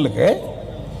தாச்சுறா என் மக்களுக்கு.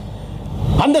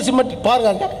 அந்த சிமெட்ரி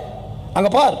பாருங்க,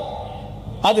 அங்க பார்,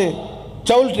 அது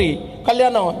சவுல்ட்ரி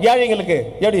கல்யாணம் ஏழைங்களுக்கு.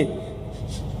 எப்படி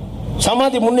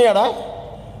சமாதி முன்னையாடா?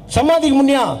 சமாதிக்கு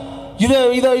முன்னியா?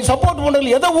 இதை சப்போர்ட்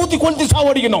பண்றது எதை ஊத்தி கொளுத்தி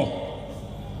சாவடிக்கணும்?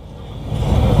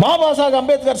 பாபா சாஹேப்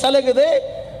அம்பேத்கர் சிலைக்குது,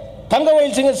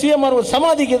 தங்கவயல் சிங்க சிஎம்ஆர்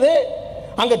சமாதிக்குது,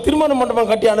 அங்க திருமண மண்டபம்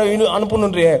கட்டி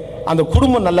அனுப்பணுன்ற அந்த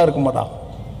குடும்பம் நல்லா இருக்குமாடா?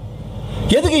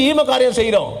 எதுக்கு ஈம காரியம்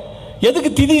செய்யறோம்? எதுக்கு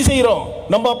திதி செய்யறோம்?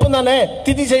 நம்ம அப்பம் தானே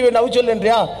திதி செய்ய வேண்டிய அவசியம்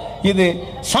இல்லையா? இது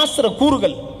சாஸ்திர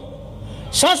கூறுகள்.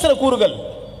 சாஸ்திர கூறுகள்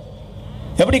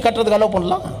எப்படி கட்டுறதுக்கு அலோவ்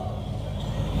பண்ணலாம்?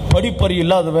 படிப்பறி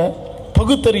இல்லாதவன்,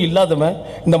 பகுத்தறி இல்லாதவன்,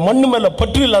 இந்த மண்ணு மேல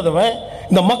பற்று இல்லாதவன்,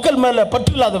 இந்த மக்கள் மேல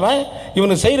பற்று இல்லாதவன்,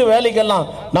 இவனு செய்யற வேலைக்கெல்லாம்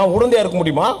நான் உடந்தையா இருக்க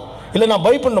முடியுமா? இல்லை நான்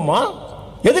பயப்படணுமா?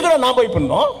 எதுக்குடா நான்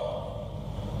பயப்படணும்?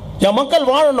 என் மக்கள்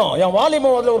வாழணும். என்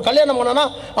வாலிபம் ஒரு கல்யாணம் பண்ணனா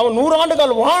அவன் 100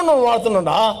 ஆண்டுகள் வாழணும்,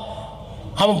 வாழ்த்தணும்டா.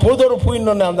 அவன் பொழுதோடு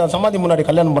போயிடணும்னு அந்த சமாதி முன்னாடி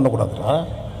கல்யாணம் பண்ணக்கூடாதுடா.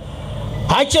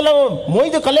 ஆக்சுவலாக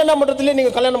மொய்து கல்யாணம் பண்ணுறதுலேயே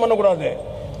நீங்கள் கல்யாணம் பண்ணக்கூடாது.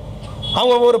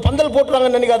 அவங்க ஒரு பந்தல்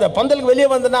போட்டுறாங்கன்னு நினைக்காத. பந்தலுக்கு வெளியே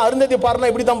வந்தனா அருந்ததி பாருனா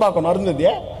இப்படி தான் பார்க்கணும்.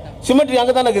 அருந்ததியை சிமெட்ரி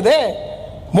அங்கே தானே இருக்குது.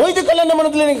 மொய்து கல்யாணம்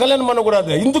பண்ணதுல நீங்கள் கல்யாணம்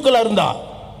பண்ணக்கூடாது. இந்துக்கள் இருந்தா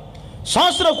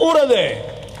சாஸ்திரம் கூடாது.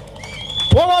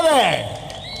 போவாத,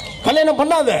 கல்யாணம்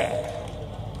பண்ணாத.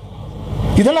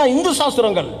 இதெல்லாம் இந்து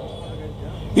சாஸ்திரங்கள்,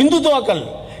 இந்துத்துவாக்கள்.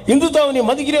 இந்துத்துவ நீ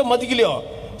மதிக்கிறியோ மதிக்கலையோ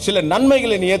சில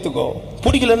நன்மைகளை நீ ஏற்றுக்கோ,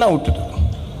 பிடிக்கலன்னா விட்டுட்டு,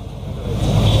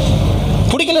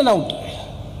 பிடிக்கலன்னா விட்டு.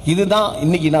 இதுதான்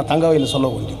இன்னைக்கு நான் தங்கவையில் சொல்ல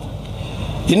வேண்டியது.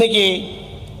 இன்னைக்கு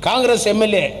காங்கிரஸ்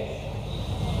எம்எல்ஏ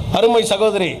அருமை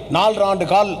சகோதரி 4 ஆண்டு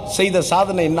கால் செய்த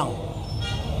சாதனை என்ன?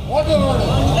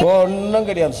 ஒன்றும்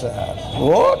கிடையாது சார்,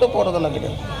 ஓட்டு போடுறதெல்லாம்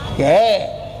கிடையாது.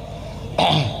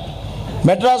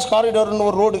 மெட்ராஸ் காரிடோர்னு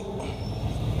ஒரு ரோடு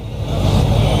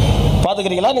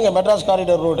பார்த்துக்கிறீங்களா நீங்கள்? மெட்ராஸ்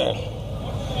காரிடோர் ரோடு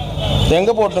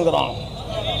எங்கே போட்டுங்கிறான்?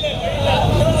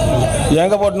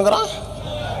 எங்கே போட்டுங்கிறான்?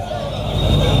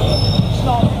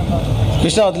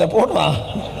 கிருஷ்ணாவத்தில் போடுறான்.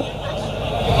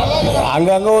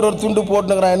 அங்கங்கே ஒரு துண்டு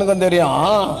போட்டுங்கிறான், எனக்கும் தெரியும்.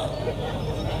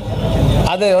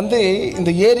 அது வந்து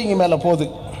இந்த ஏரிங்க மேலே போகுது.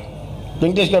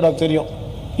 வெங்கடேஷ் கடாக்கு தெரியும்,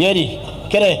 ஏரி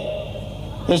கரை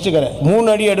வெஸ்ட்டு கரை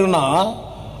 3 அடி எடுனா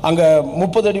அங்கே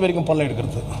 30 அடி வரைக்கும் பள்ளம்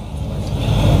எடுக்கிறது.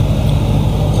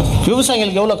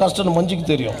 விவசாயிகளுக்கு எவ்வளோ கஷ்டம்னு மஞ்சுக்கு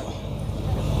தெரியும்.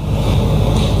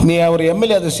 நீ ஒரு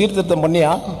எம்எல்ஏ அதை சீர்திருத்தம்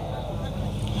பண்ணியா?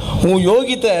 உன்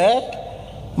யோகித்தை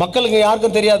மக்களுக்கு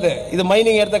யாருக்கும் தெரியாது. இது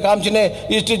மைனிங் எடுத்த காமிச்சுன்னு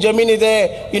இಷ್ಟು ஜமீன் ಇದೆ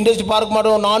ಇಂಡಸ್ಟ್ರಿ ಪಾರ್ಕ್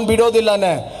ಮಾಡೋ ನಾನು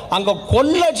ಬಿಡೋದಿಲ್ಲನೆ அங்கே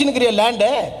கொள்ளடிச்சுன்னுக்கிறிய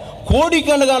லேண்டு,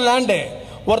 கோடிக்கணக்கான லேண்டு.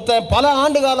 ஒருத்தன் பல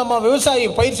ஆண்டு காலமாக விவசாயி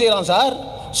பயிர் செய்கிறான் சார்,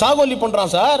 சாகுபடி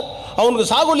பண்ணுறான் சார்,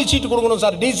 அவனுக்கு சாகுபடி சீட்டு கொடுக்கணும்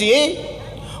சார். டிசி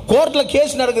கோர்ட்டில்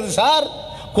கேஸ் நடக்குது சார்,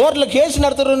 கோர்ட்டில் கேஸ்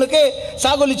நடத்துறவனுக்கு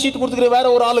சாகுபடி சீட்டு கொடுத்துக்கிற வேற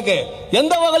ஒரு ஆளுக்கு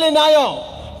எந்த வகையில் நியாயம்?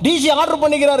 டிசி ஆர்டர்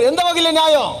பண்ணிக்கிறார், எந்த வகையில்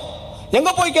நியாயம்?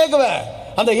 எங்கே போய் கேட்குவேன்?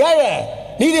 அந்த ஏழை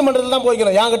நீதிமன்றத்தில் தான்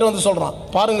போய்க்கிறேன், என்கிட்ட வந்து சொல்கிறான்,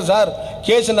 பாருங்க சார்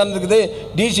கேஸ் நடந்துக்குது,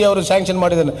 டிசி அவர் சாங்ஷன்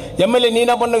ಮಾಡಿದ್ದಾನೆ. எம்எல்ஏ நீ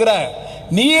என்ன பண்ணுகிற?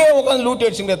 நீயே உட்காந்து லூட்டி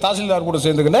அடிச்சுக்கிற தாசில்தார் கூட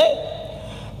சேர்ந்துக்கின்னு.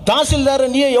 தாசில்தார்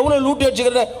நீயே எவ்வளோ லூட்டி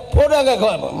அடிச்சுக்கிற போடுறாங்க,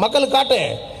 மக்களுக்கு காட்டு.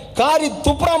 காரி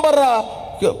துப்புறான் பாடுற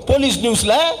போலீஸ்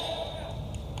நியூஸில்.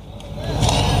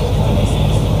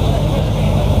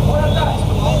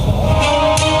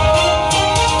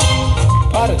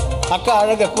 பாரு ಅಕ್ಕ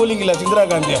ಅழಗ ಕೂಲಿಂಗ್ ಇಲ್ಲ ಇಂದಿರಾ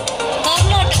ಗಾಂಧಿ.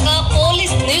 ಕರ್ನಾಟಕ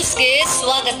ಪೊಲೀಸ್ ನ್ಯೂಸ್ಗೆ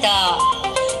ಸ್ವಾಗತ.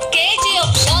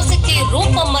 ಕೆಜಿಎಫ್ ಶಾಸಕಿ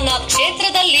ರೂಪಮ್ಮನ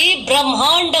ಕ್ಷೇತ್ರದಲ್ಲಿ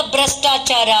ಬ್ರಹ್ಮಾಂಡ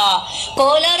ಭ್ರಷ್ಟಾಚಾರ.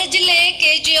 ಕೋಲಾರ ಜಿಲ್ಲೆ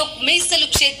ಕೆಜಿಎಫ್ ಮೀಸಲು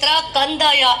ಕ್ಷೇತ್ರ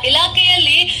ಕಂದಾಯ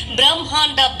ಇಲಾಖೆಯಲ್ಲಿ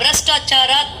ಬ್ರಹ್ಮಾಂಡ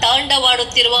ಭ್ರಷ್ಟಾಚಾರ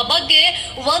ತಾಂಡವಾಡುತ್ತಿರುವ ಬಗ್ಗೆ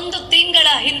 1 ತಿಂಗಳ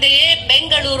ಹಿಂದೆಯೇ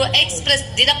ಬೆಂಗಳೂರು ಎಕ್ಸ್‌ಪ್ರೆಸ್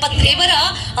ದಿನಪತ್ರಿಕೆಯವರ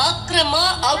ಅಕ್ರಮ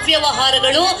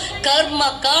ಅವ್ಯವಹಾರಗಳು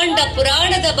ಕರ್ಮಕಾಂಡ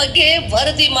ಪುರಾಣದ ಬಗ್ಗೆ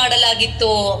ವರದಿ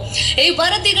ಮಾಡಲಾಗಿತ್ತು. ಈ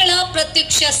ವರದಿಗಳ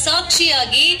ಪ್ರತ್ಯಕ್ಷ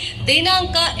ಸಾಕ್ಷಿಯಾಗಿ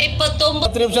ದಿನಾಂಕ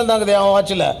 29 நிமிஷம் தாங்க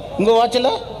வாட்சில் உங்க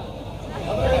வாட்சில்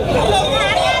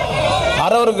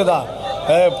அரை இருக்குதா?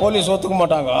 போலீஸ் ஒத்துக்க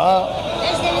மாட்டாங்க.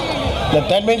 இந்த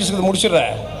 10 மினிட்ஸ்க்கு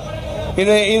முடிச்சிடுறேன்.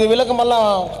 இது விளக்கமெல்லாம்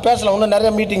பேசலாம், இன்னும்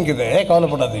நிறைய மீட்டிங் இருக்குது,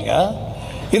 கவலைப்படாதீங்க.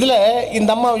 இதில் இந்த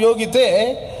அம்மா யோகித்து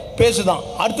பேசுதான்.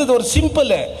 அடுத்தது ஒரு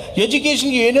ಸಿಂಪಲ್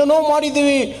ಎಜುಕೇಷನ್ಗೆ ಏನೇನೋ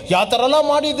ಮಾಡಿದ್ದೀವಿ, ಯಾವ ಥರ ಎಲ್ಲ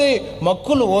ಮಾಡಿದ್ವಿ.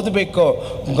 ಮಕ್ಕಳು ಓದಬೇಕು,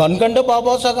 ಗನ್ಗಂಡ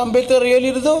ಬಾಬಾ ಸಾಹೇಬ್ ಅಂಬೇಡ್ಕರ್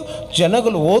ಹೇಳಿರೋದು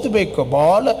ಜನಗಳು ஓதಬೇಕು,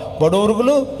 ಭಾಳ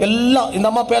ಬಡವರುಗಳು ಎಲ್ಲ இந்த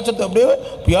அம்மா பேசுறது அப்படியே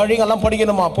பியாடிங்கெல்லாம்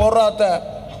படிக்கணுமா போடுறாத்த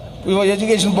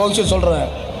எஜுகேஷன் பவுன்ஸே சொல்கிறேன்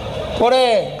போடே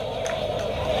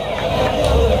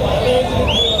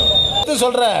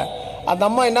சொல்கிறேன். அந்த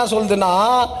அம்மா என்ன சொல்லுதுன்னா,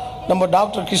 நம்ம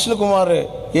டாக்டர் கிருஷ்ணகுமார்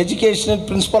எஜுகேஷனல்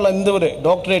பிரின்ஸிபல் இருந்தவர்,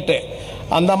 டாக்டரேட்டு.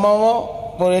 அந்த அம்மாவும்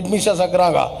இப்போ ஹெட்மிஸ்டர்ஸ்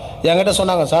ஆக்குறாங்க. என்கிட்ட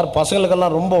சொன்னாங்க, சார்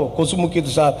பசங்களுக்கெல்லாம் ரொம்ப கொசு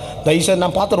முக்கியது சார், தயவுசெய்து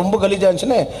நான் பார்த்து ரொம்ப கலீஜாக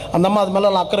இருந்துச்சுன்னு அந்த அம்மா அது மேலே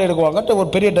அக்கறை எடுக்குவாங்கன்ட்டு ஒரு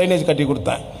பெரிய ட்ரைனேஜ் கட்டி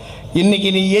கொடுத்தேன். இன்றைக்கி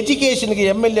நீ எஜுகேஷனுக்கு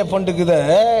எம்எல்ஏ ஃபண்டுக்குத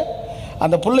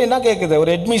அந்த புள்ள என்ன கேட்குது?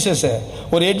 ஒரு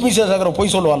ஹெட்மிஸ்டர்ஸ் ஆகிற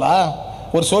போய் சொல்லுவாளா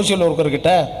ஒரு சோஷியல்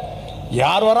ஒர்க்கர்கிட்ட?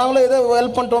 யார் வராங்களோ ஏதோ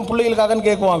ஹெல்ப் பண்ணிட்டோம் பிள்ளைகளுக்காகன்னு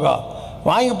கேட்குவாங்க.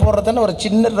 வாங்கி போடுறதுன்னு ஒரு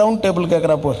சின்ன ரவுண்ட் டேபிள்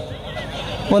கேட்குறப்போ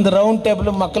ಒಂದು ರೌಂಡ್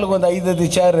ಟೇಬಲ್ ಮಕ್ಕಳಿಗೆ ಒಂದು 5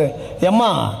 ಚೇರ್. எம்மா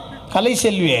கலை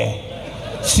செல்வி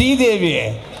ஸ்ரீதேவி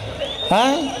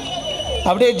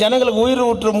அப்படியே ஜனங்களுக்கு உயிர்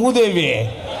ஊற்று மூதேவி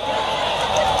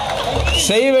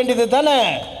செய்ய வேண்டியது தானே.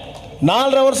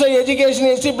 4.5 வருஷம்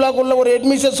எஜுகேஷன் எஸ்சி பிளாக் உள்ள ஒரு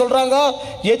ஹெட்மிஸ்டர் சொல்கிறாங்க,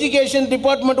 எஜுகேஷன்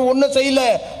டிபார்ட்மெண்ட் ஒன்றும் செய்யல,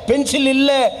 பென்சில்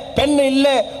இல்லை, பென்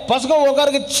இல்லை, பசங்க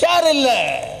உட்காருக்கு சேர் இல்லை.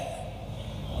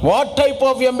 What type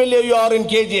of MLA you are in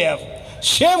KGF?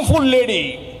 Shameful lady.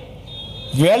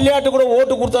 விளையாட்டு கூட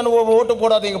ஓட்டு கொடுத்தானு ஓட்டு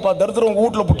போடாதீங்கப்பா, தரித்திரம் உங்கள்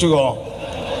வீட்டில் பிடிச்சிக்கோ.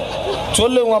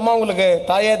 சொல்லு உங்கள் அம்மா உங்களுக்கு,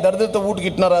 தாயே தரித்திரத்தை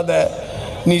வீட்டுக்கிட்டு வராத,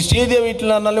 நீ ஸ்ரீதேவி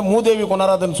வீட்டில்னாலே மூதேவி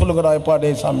கொண்டாராதுன்னு சொல்லுங்கடா. எப்பா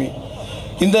டே சாமி,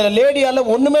 இந்த லேடியால்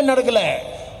ஒன்றுமே நடக்கலை.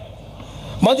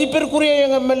 மதிப்பிற்குரிய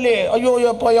எங்கள் எம்எல்ஏ, ஐயோ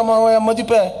எப்பா என்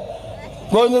மதிப்பை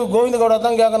கோவிந்த கவுடா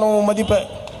தான் கேட்கணும் மதிப்பை.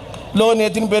 லோன்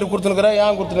எத்தனை பேர் கொடுத்துனுக்குற,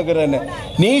 ஏன் கொடுத்துனுக்குறேன்னு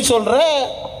நீ சொல்கிற.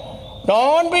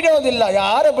 நான் பிடுவதில்லை,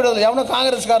 யாரும் பிடுவதில்லை. எவனோ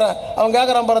காங்கிரஸ்கார அவன்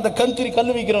கேட்குறான் பாரு, அந்த கந்திரி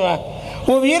கல் விற்கிறவன்,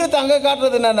 உன் வீரத்தை அங்கே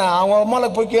காட்டுறது என்னென்ன? அவங்க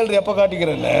அம்மாவுக்கு போய் கேள்வி எப்போ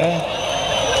காட்டிக்கிறேன்னு.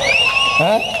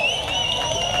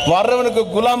 வர்றவனுக்கு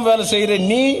குலாம் வேலை செய்கிற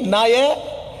நீ நாயே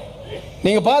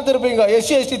நீங்கள் பார்த்துருப்பீங்க,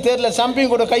 SC ST தேர்தலில்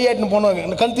சம்பிங் கூட கையாட்டின்னு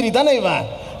போனவங்க கந்திரி தானே இவன்.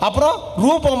 அப்புறம்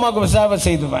ரூபம்மாவுக்கு சேவை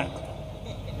செய்துவேன்.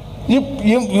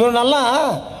 இவனெல்லாம்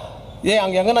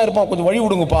அங்கே எங்கன்னா இருப்பான், கொஞ்சம் வழி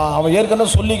விடுங்கப்பா, அவன்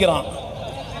ஏற்கனவே சொல்லிக்கிறான்.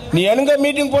 நீ எங்க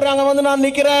மீட்டிங் போடுறாங்க வந்து நான்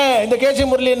நிற்கிறேன் இந்த கேசி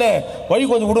முரளின்னு, வழி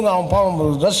கொஞ்சம் விடுங்க,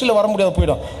 அவன் ரஷ்ஷில் வர முடியாது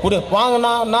போயிடும். விடு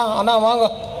வாங்கண்ணா அண்ணா வாங்க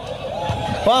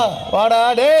வாடா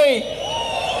டேய்.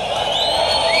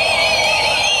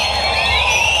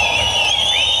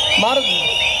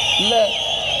 இல்லை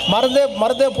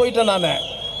மறந்தே போயிட்டேன் நான்.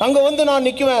 அங்கே வந்து நான்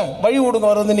நிற்குவேன், வழி விடுங்க,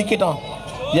 அவர் வந்து நிற்கிட்டான்.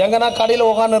 எங்கன்னா கடையில்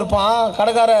உட்காந்து இருப்பான்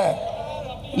கடைக்கார.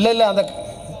 இல்லை அந்த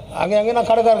அங்கே எங்கன்னா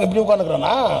கடைக்காரங்க இப்படி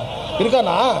உட்காந்துக்கிறானா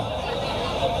இருக்கானா?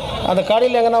 அந்த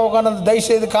கடையில் எங்கன்னா உட்காந்து தயவு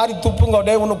செய்து காரி துப்புங்க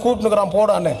டே ஒன்று கூப்பிட்டுக்கிறான்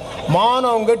போடான்னு.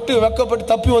 மானம் கெட்டு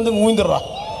வெக்கப்பட்டு தப்பி வந்து ஊந்துடுறான்.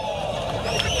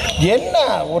 என்ன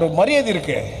ஒரு மரியாதை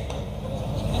இருக்கு,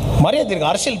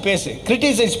 அரசியல் பேசு,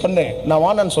 கிரிட்டிசைஸ் பண்ணு, நான்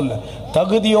வானன்னு சொல்ல,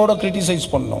 தகுதியோட கிரிட்டிசைஸ்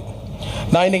பண்ணணும்.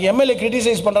 நான் இன்னைக்கு MLA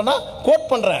கிரிட்டிசைஸ் பண்ணுறேன்னா கோட்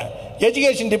பண்ணுறேன்,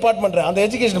 எஜுகேஷன் டிபார்ட்மெண்ட், அந்த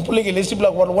எஜுகேஷன் பிள்ளைங்க லிஸ்ட்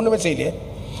பிளாக் போட ஒன்றுமே செய்யலையே,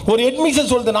 ஒரு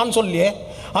அட்மிஷன் சொல்லுது நான் சொல்லியே.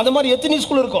 அந்த மாதிரி எத்தனை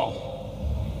ஸ்கூல் இருக்கும்,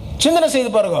 சிந்தனை செய்து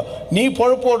பாருங்க. நீ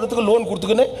பழப்பு ஓடுறதுக்கு லோன்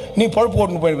கொடுத்துக்கின்னு நீ பழப்பு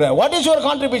ஓட்டுன்னு போயிருக்க, வாட் இஸ் யுவர்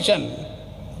கான்ட்ரிபியூஷன்?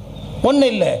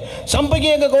 ஒன்றும் இல்லை. சம்பைக்கு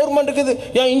எங்கள் கவர்மெண்ட்டுக்குது,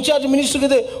 என் இன்சார்ஜ்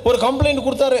மினிஸ்டருக்குது ஒரு கம்ப்ளைண்ட்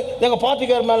கொடுத்தாரு எங்கள்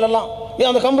பார்ட்டிக்கார் மேலெல்லாம்.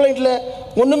 அந்த கம்ப்ளைண்ட்டில்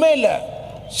ஒன்றுமே இல்லை.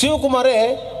 சிவகுமாரே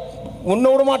உன்னை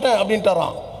விட மாட்டேன்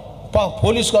அப்படின்ட்டாரான்.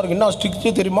 போலீஸ்காரருக்கு என்ன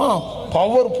ஸ்ட்ரிக்ட்டு தெரியுமா,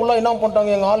 பவர்ஃபுல்லாக என்ன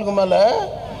பண்ணிட்டாங்க எங்கள் ஆளுக்கு மேலே.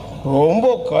 ரொம்ப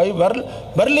கை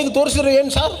பெர்லிங்கு தோரிசிடுற.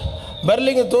 ஏன் சார்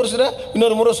பெர்லிங்கு தோரிசிடுற,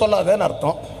 இன்னொரு முறை சொல்லாதேன்னு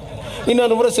அர்த்தம்,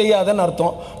 இன்னொரு முறை செய்யாதேன்னு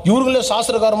அர்த்தம். இவர்களே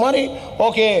சாஸ்திரக்கார மாதிரி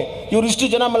ஓகே இவர்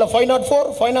இஷ்டு ஜனா மேலே 504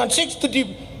 506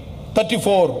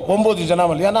 34 9 ஜனா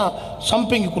மேலே. ஏன்னா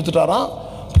சம்பிங் கொடுத்துட்டாராம்.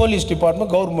 போலீஸ்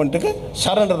டிபார்ட்மெண்ட் கவர்மெண்ட்டுக்கு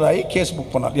சரண்டர் ஆகி கேஸ்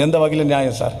புக் பண்ணார். எந்த வகையில்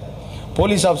நியாயம் சார்?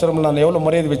 போலீஸ் ஆஃபீஸர் நான் எவ்வளோ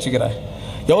மரியாதை வச்சுக்கிறேன்,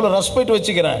 எவ்வளோ ரெஸ்பெக்ட்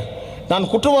வச்சுக்கிறேன். நான்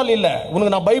குற்றவாளி இல்லை,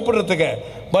 உனக்கு நான் பயப்படுறதுக்கு,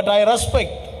 but I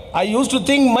respect. I use to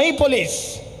think my police.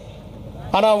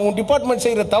 ஆனால் உங்கள் டிபார்ட்மெண்ட்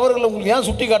செய்கிற தவறுகளை உங்களுக்கு ஏன்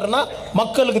சுட்டி காட்டுறேன்னா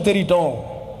மக்களுக்கு தெரியட்டும்.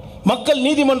 மக்கள்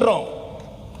நீதிமன்றம்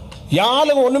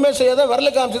யாரும் ஒன்றுமே செய்யாத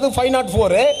விரல காமிச்சது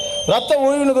 504, ரத்த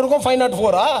ஒழிவுனுக்கு இருக்கும்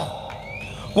 504.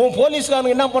 உன்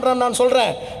போலீஸ்காரங்க என்ன பண்ணுறான்னு நான்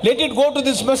சொல்கிறேன். Let it go to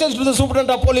this message to the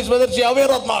superintendent of police whether she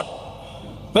aware R not,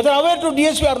 weather aware to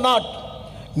DSP R not.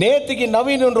 நேற்றுக்கு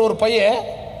நவீன் என்ற ஒரு பையன்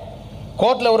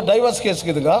கோர்ட்டில் ஒரு டைவர்ஸ் கேஸ்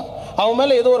இருக்குதுங்க, அவன்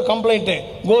மேலே ஏதோ ஒரு கம்ப்ளைண்ட்டு,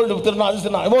 கோல்டு திருநா அது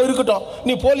திருநா இவ்வளோ இருக்கட்டும்,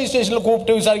 நீ போலீஸ் ஸ்டேஷனில்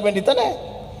கூப்பிட்டு விசாரிக்க வேண்டியதானே.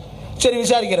 சரி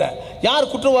விசாரிக்கிற,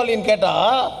 யார் குற்றவாளின்னு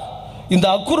கேட்டால் இந்த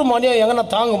அக்குறுமானியா எங்கன்னா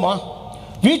தாங்குமா?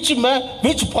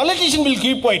 which politician will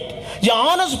keep quiet? A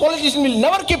honest politician will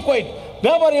never keep quiet.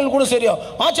 வியாபாரிகள் கூட சரியா,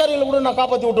 ஆச்சாரியர்கள் கூட நான்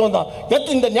காப்பாற்றி விட்டு வந்தான்.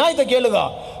 இந்த நியாயத்தை கேளுங்க.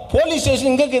 போலீஸ் ஸ்டேஷன்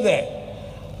இங்கே இருக்குது.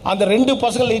 அந்த 2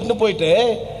 பசங்களை இட்டுன்னு போயிட்டு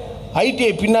ITI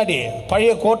பின்னாடி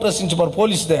பழைய கோட்ரஸ் இருந்துச்சு பாரு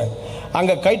போலீஸ்,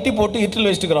 அங்கே கட்டி போட்டு இட்டில்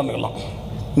வச்சுட்டுக்கிறானுங்களாம்.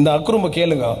 இந்த அக்குறும்பை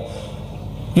கேளுங்க.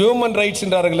 ஹியூமன்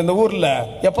ரைட்ஸ்ன்றார்கள் இந்த ஊரில்.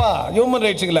 எப்பா ஹியூமன்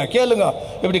ரைட்ஸுங்களா கேளுங்க,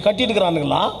 இப்படி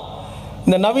கட்டிட்டுக்கிறானுங்களாம்.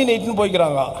 இந்த நவீன் இட்டுன்னு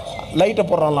போய்க்கிறாங்க, லைட்டை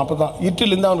போடுறாங்களாம். அப்போ தான்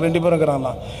இட்டிலேருந்து அவங்க 2 பேரும்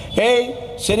இருக்கிறாங்களாம். ஏய்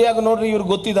சரியாக நோட்ரி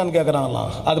இவர் கொத்தி தான்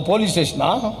கேட்குறாங்களாம். அது போலீஸ் ஸ்டேஷனா?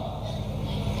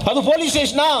 அது போலீஸ்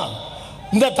ஸ்டேஷனா?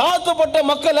 இந்த தாழ்த்தப்பட்ட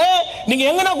மக்களை நீங்கள்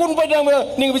எங்கன்னா கொண்டு போயிட்டாங்க,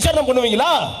 நீங்கள் விசாரணை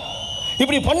பண்ணுவீங்களா?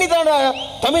 இப்படி பண்ணி தானே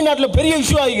தமிழ்நாட்டில் பெரிய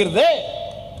இஷ்யூ ஆகிக்கிறது.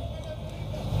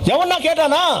 எவனா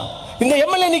கேட்டானா? இந்த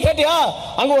MLA நீ கேட்டியா?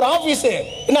 அங்கே ஒரு ஆஃபீஸு,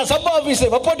 என்ன சப்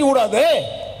ஆஃபீஸு வெப்பாட்டி விடாது.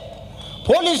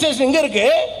 போலீஸ் ஸ்டேஷன் இங்கே இருக்கு,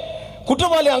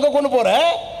 குற்றவாளி அங்கே கொண்டு போற,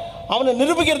 அவனை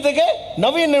நிரூபிக்கிறதுக்கு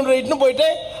நவீன் இட்டுன்னு போயிட்டு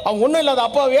அவன் ஒன்றும் இல்லாத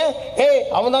அப்பாவே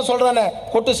அவன் தான் சொல்றானே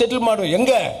கொட்டு செட்டில் மாடு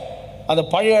எங்க அந்த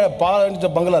பழைய பாலஞ்ச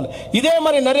பங்களால். இதே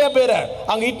மாதிரி நிறைய பேரை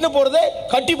அங்கே இட்டுன்னு போறது,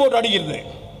 கட்டி போட்டு அடிக்கிறது.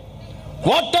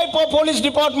 What type of police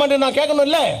department நான் கேட்கணும்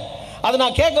இல்லை, அதை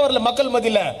நான் கேட்க வரல மக்கள்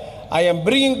மத்தியில். I am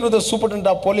bringing to the superintendent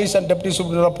of police and deputy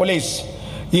superintendent of police.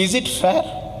 Is it fair?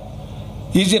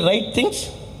 Is it right things?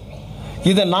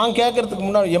 இதை நான் கேட்கறதுக்கு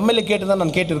முன்னாடி MLA கேட்டு தான்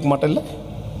நான் கேட்டிருக்க மாட்டேன்ல.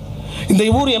 இந்த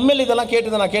ஊர் MLA இதெல்லாம்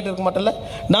கேட்டு தான் நான் கேட்டிருக்க மாட்டேன்ல.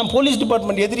 நான் போலீஸ்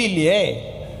டிபார்ட்மெண்ட் எதிரி இல்லையே.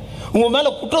 உங்கள் மேலே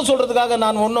குற்றம் சொல்கிறதுக்காக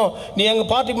நான் ஒன்றும், நீ எங்கள்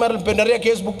பார்ட்டி மேலே இப்போ நிறைய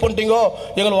கேஸ் புக் பண்ணிட்டீங்கோ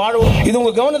எங்களை வாழும், இது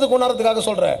உங்கள் கவனத்தை கொண்டாடுறதுக்காக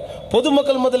சொல்கிறேன்.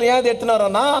 பொதுமக்கள் முதல்ல ஏன் இது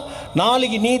எடுத்துனாரன்னா,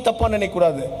 நாளைக்கு நீ தப்பாக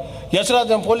நினைக்கக்கூடாது.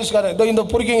 யஸ்ராஜன் போலீஸ்காரன் ஏதோ இந்த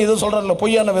பொறிக்கிங்க எதுவும் சொல்கிறான்ல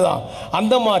பொய்யான விதம்,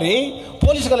 அந்த மாதிரி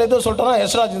போலீஸ்காரன் எதோ சொல்லிட்டானா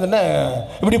யஸ்ராஜ் என்ன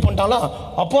இப்படி பண்ணிட்டாலாம்,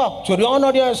 அப்பா சரியான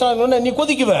அடியா யஸ்ராஜ் நீ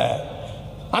கொதிக்குவ,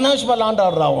 அனாவசியமாக லாண்ட்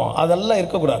ஆர்டர் ஆகும். அதெல்லாம்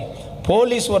இருக்கக்கூடாது.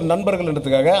 போலீஸ் ஒரு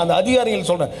நண்பர்கள்ன்றதுக்காக அந்த அதிகாரிகள்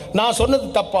சொல்கிறேன். நான் சொன்னது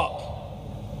தப்பா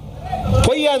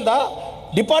பொய்யா இருந்தா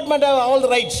department have all the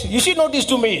rights. You should notice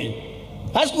to me.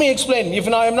 Ask me explain. If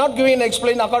I am not giving an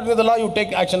explain according to the law, you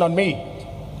take action on me.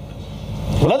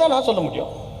 இவ்வளோதான் நான் சொல்ல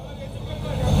முடியும்.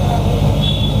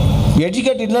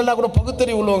 எஜுகேட் இல்லைன்னா கூட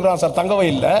பகுத்தறிவு உள்ளவங்கிறான் சார் தங்கவை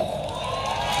இல்லை.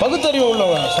 பகுத்தறிவு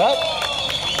உள்ளவங்க சார்.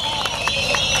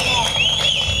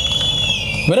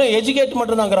 வெறும் எஜுகேட்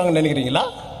மட்டும் தான் இருக்கிறாங்கன்னு நினைக்கிறீங்களா?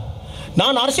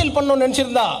 நான் அரசியல் பண்ணணும்னு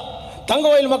நினச்சிருந்தா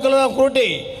தங்கவயல் மக்களை தான் கூட்டி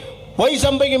வயசு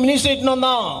அம்பைக்கு மினிஸ்ட்ரேட்னு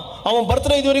வந்தான். அவன்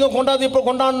பர்த்டே இது வரைக்கும் கொண்டாது, இப்போ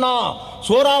கொண்டாடினா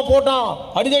சோறா போட்டான்,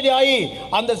 அடிதடி ஆகி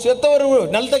அந்த செத்தவர்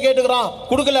நிலத்தை கேட்டுக்கிறான்,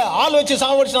 கொடுக்கல, ஆள் வச்சு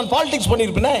சாவடிச்சு நான் பாலிடிக்ஸ்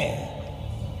பண்ணியிருப்பேனே,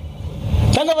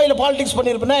 தங்கவயல பாலிடிக்ஸ்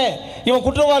பண்ணியிருப்பேனே, இவன்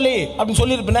குற்றவாளி அப்படின்னு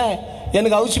சொல்லியிருப்பேனே.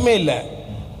 எனக்கு அவசியமே இல்லை.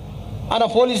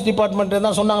 ஆனால் போலீஸ் டிபார்ட்மெண்ட்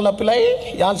தான் சொன்னாங்களா, பிள்ளை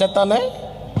யான் செத்தானே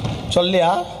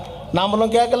சொல்லியா?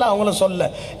 நாமளும் கேட்கல, அவங்களும் சொல்ல.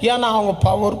 ஏன்னா அவங்க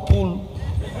பவர்ஃபுல்,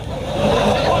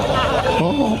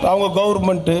 அவங்க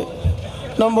கவர்மெண்ட்டு,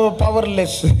 நம்ம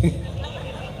பவர்லெஸ்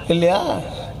இல்லையா?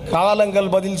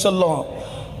 காலங்கள் பதில் சொல்லும்,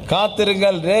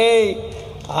 காத்திருங்கள். டேய்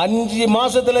 5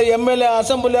 மாசத்துல எம்எல்ஏ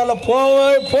அசம்பிளியால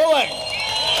போவேன்.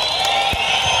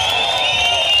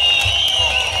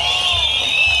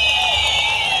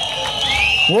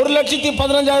 ஒரு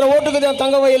 1,15,000 ஓட்டுக்கு தான்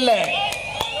தங்கவயல்ல.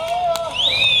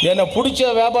 என்னை பிடிச்ச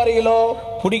வியாபாரிகளோ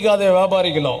பிடிக்காத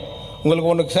வியாபாரிகளோ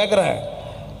உங்களுக்கு ஒன்று சேர்க்குறேன்,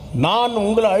 நான்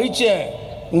உங்களை அழிச்சேன்,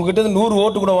 உங்ககிட்ட 100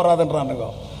 ஓட்டு கூட வராதுன்றானுங்க.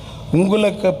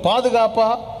 உங்களுக்கு பாதுகாப்பா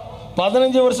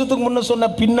 15 வருஷத்துக்கு முன்ன சொன்ன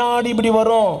பின்னாடி இப்படி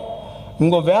வரும்.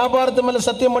 உங்கள் வியாபாரத்து மேலே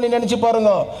சத்தியம் பண்ணி நினச்சி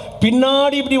பாருங்க,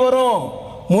 பின்னாடி இப்படி வரும்.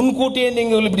 முன்கூட்டியே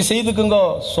நீங்கள் இப்படி செய்துக்குங்க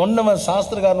சொன்னவன்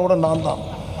சாஸ்திரக்காரன் கூட நான் தான்.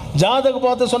 ஜாதக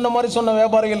பார்த்து சொன்ன மாதிரி சொன்ன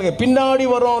வியாபாரிகளுக்கு பின்னாடி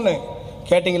வரும்னு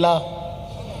கேட்டிங்களா?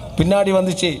 பின்னாடி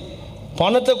வந்துச்சு.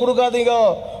 பணத்தை கொடுக்காதீங்க,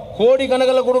 கோடி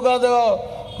கணக்கில் கொடுக்காத,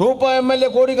 ரூபாய் எம்எல்ஏ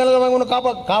கோடி கணக்கில் வாங்க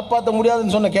காப்பாற்ற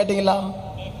முடியாதுன்னு சொன்ன கேட்டிங்களா?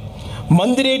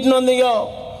 மந்திரி வந்தீங்க,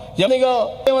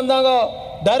 வந்தாங்க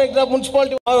டைரக்டர் ஆஃப்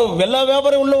முனிசிபாலிட்டி, எல்லா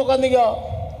வியாபாரம் உள்ள உட்காந்தீங்க.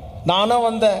 நானும்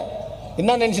வந்தேன்.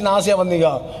 என்ன நினச்சி ஆசையாக வந்தீங்க,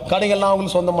 கடைகள்லாம்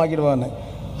அவங்களுக்கு சொந்தமாக்கிடுவான்னு.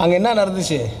 அங்கே என்ன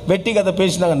நடந்துச்சு? வெட்டி கதை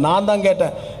பேசினாங்க. நான் தான்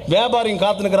கேட்டேன், வியாபாரிங்க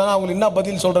காத்துனுக்கிறாங்க, அவங்களுக்கு என்ன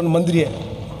பதில் சொல்கிறேன்னு மந்திரியை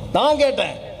நான்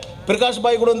கேட்டேன். பிரகாஷ்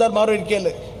பாய் கூட இருந்தார், மாறுவடி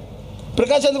கேளு,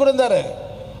 பிரகாஷ் வந்து கூட இருந்தார்.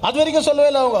 அது வரைக்கும் சொல்லவே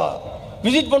இல்லை. அவங்க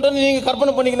விசிட் பண்ணுறேன்னு நீங்கள்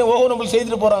கற்பனை பண்ணிக்கணும், ஓஹோ நம்மளுக்கு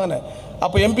செய்துட்டு போகிறாங்கன்னு.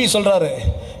 அப்போ எம்பி சொல்கிறாரு,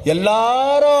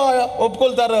 எல்லாரும்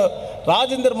ஒப்புக்கொள்தாரு,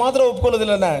 ராஜேந்தர் மாத்திரம் ஒப்புக்கொள்ளது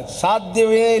இல்லைண்ணே,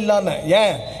 சாத்தியமே இல்லைன்னு.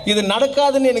 ஏன் இது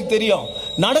நடக்காதுன்னு எனக்கு தெரியும்.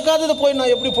 நடக்காததை போய்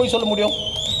நான் எப்படி போய் சொல்ல முடியும்?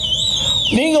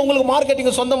 நீங்கள் உங்களுக்கு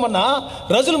மார்க்கெட்டிங்க சொந்தம் பண்ணால்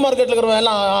ரசூல் மார்க்கெட்டில் இருக்கிறவங்க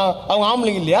எல்லாம் அவங்க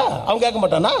ஆம்பளைங்க இல்லையா? அவங்க கேட்க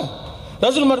மாட்டானா?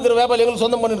 ரசூல் மார்க்கெட் வியாபாரி எங்களுக்கு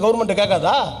சொந்தம் பண்ணி கவர்மெண்ட்டை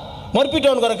கேட்காதா?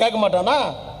 மறுப்பிட்டவனுக்கு கேட்க மாட்டானா?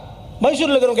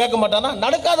 மைசூரில் இருக்கிறவங்க கேட்க மாட்டானா?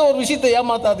 நடக்காத ஒரு விஷயத்தை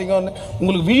ஏமாத்தாதீங்கன்னு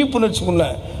உங்களுக்கு விழிப்புணர்ச்சிக்குள்ள.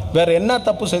 வேறு என்ன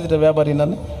தப்பு செய்துட்ட வியாபாரி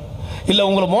நான்? இல்லை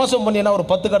உங்களை மோசம் பண்ணினா ஒரு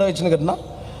 10 கடை வச்சுன்னுக்கிறேன்னா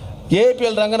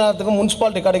ஏபிஎல் ரங்கநாதத்துக்கு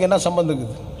முனிசிபாலிட்டி கடைக்கு என்ன சம்பந்தம்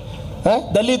இருக்குது?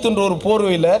 தலித்துன்ற ஒரு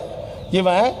போர்வையில்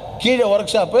இவன் கீழே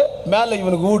ஒர்க் ஷாப்பு, மேலே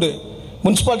இவனுக்கு வீடு.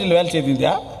 முனிசிபாலிட்டியில் வேலை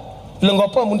செய்திருந்தியா? இல்லை உங்கள்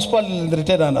அப்பா முனிசிபாலிட்டியில்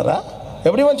ரிட்டையர் ஆனாரா?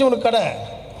 எப்படி வந்துச்சு உனக்கு கடை?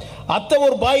 அத்தை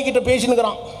ஒரு பாய்கிட்ட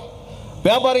பேசினுக்கிறான்.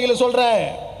 வியாபாரிகளை சொல்கிறேன்,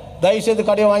 தயவுசெய்து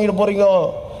கடையை வாங்கிட்டு போகிறீங்க,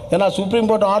 ஏன்னா சுப்ரீம்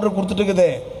கோர்ட் ஆர்டர் கொடுத்துட்டு இருக்குது.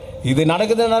 இது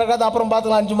நடக்குது நடக்காது அப்புறம்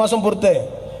பார்த்துக்கலாம், 5 மாதம் பொறுத்து.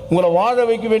 உங்களை வாழ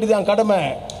வைக்க வேண்டியது கடமை,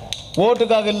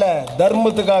 ஓட்டுக்காக இல்லை,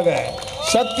 தர்மத்துக்காக.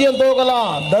 சத்தியம்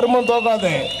தோக்கலாம், தர்மம்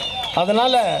தோக்காது.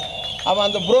 அதனால் அவன்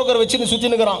அந்த புரோக்கர் வச்சுன்னு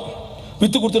சுற்றினுக்கிறான்.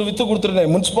 விற்று கொடுத்துருங்க,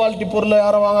 முனிசிபாலிட்டி பொருளை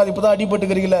யாரும் வாங்காது, இப்போ தான்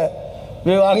அடிபட்டுக்கிறீங்களே,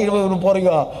 வாங்கிட்டு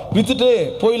போகிறீங்க, விற்றுட்டு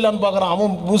போயிடலான்னு பார்க்குறான்.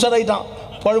 அவன் உசராயிட்டான்,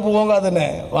 பழுப்பு போங்காதுன்னு.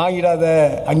 வாங்கிடாத,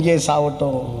 அங்கேயே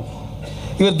சாவட்டும்.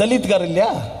 இவர் தலித்துக்காரர்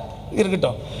இல்லையா?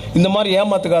 இருக்கட்டும். இந்த மாதிரி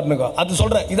ஏமாத்துக்காரனுக்கோ அது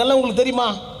சொல்கிறேன். இதெல்லாம் உங்களுக்கு தெரியுமா?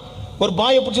 ஒரு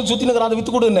பாயை பிடிச்சி சுற்றினுக்கிறான், அதை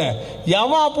விற்று கொடுன்னு.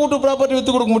 எவன் அப்பூட்டு ப்ராப்பர்ட்டி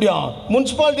விற்று கொடுக்க முடியும்?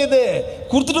 முனிசிபாலிட்டி இது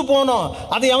கொடுத்துட்டு போகணும்.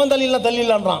 அதை எவன்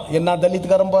தள்ளிடலான்றான். என்ன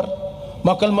தலித்துக்காரன் பார்,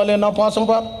 மக்கள் மேலே என்ன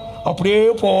பாசம் பார். அப்படியே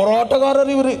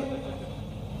போராட்டக்காரர் இவர்.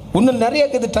 இன்னும் நிறைய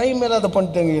இது டைம் மேலே அதை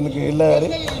பண்ணிட்டேங்க எனக்கு. இல்லை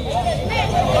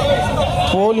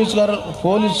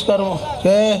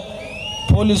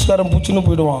போலீஸ்காரன் பூச்சின்னு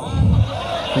போயிடுவான்.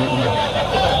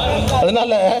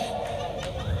 அதனால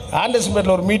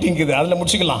ஆண்டர்ஸ்பேட்டில் ஒரு மீட்டிங் இருக்குது, அதில்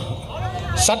முடிச்சுக்கலாம்.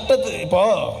 சட்டத்து இப்போ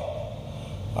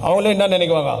அவங்களே என்ன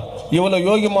நினைக்குவாங்க, இவ்வளோ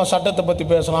யோகியமாக சட்டத்தை பற்றி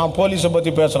பேசுகிறான், போலீஸை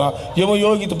பற்றி பேசுகிறான், இவன்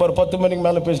யோகித்து பாரு 10 மணிக்கு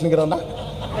மேலே பேசினுக்கிறான்னா.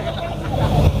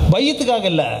 பயத்துக்காக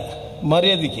இல்லை,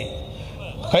 மரியாதைக்கு.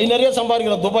 கை நிறைய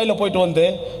சம்பாதிக்கிறேன், துபாயில் போயிட்டு வந்து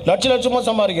லட்சமாக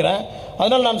சம்பாதிக்கிறேன்.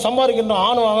 அதனால் நான் சம்பாதிக்கிறேன்.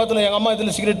 ஆணவ ஆகத்தில் எங்கள் அம்மா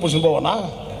இதில் சிகரெட் பிடிச்சின்னு போவேனா?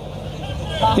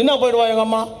 என்ன போயிடுவா எங்கள்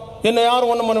அம்மா? என்ன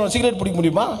யாரும் ஒன்றும் பண்ண சிகரெட் பிடிக்க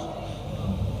முடியுமா?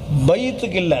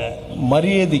 பயத்துக்கு இல்லை,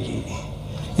 மரியாதைக்கு.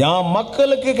 என்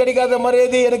மக்களுக்கு கிடைக்காத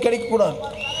மரியாதை எனக்கு கிடைக்கக்கூடாது.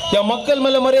 என் மக்கள்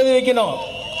மேலே மரியாதை வைக்கணும்,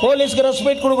 போலீஸ்க்கு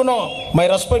ரெஸ்பெக்ட் கொடுக்கணும். My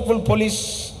respectful police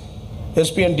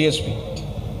SP and DSP.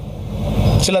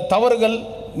 சில தவறுகள்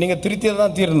நீங்கள் திருத்தியை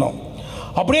தான் தீரணும்.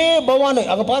 அப்படியே பவானு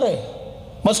அங்கே பாரு,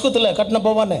 மஸ்கத்தில் கட்டின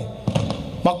பவானு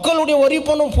மக்களுடைய வரி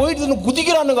பணம் போயிட்டு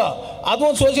குதிக்கிறானுங்க.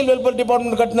 அதுவும் சோசியல் வெல்ஃபேர்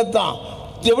டிபார்ட்மெண்ட் கட்டினது தான்.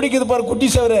 எப்படிக்கு இது பாரு, குட்டி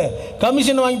சவரு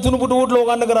கமிஷன் வாங்கி துணுப்பட்டு வீட்டில்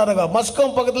உட்காந்துக்கிறானுங்க.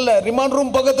 மஸ்கம் பக்கத்தில், ரிமாண்ட்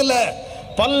ரூம் பக்கத்தில்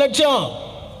பல லட்சம்.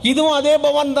 இதுவும் அதே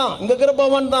பவன் தான், இங்க இருக்கிற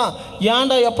பவன் தான்.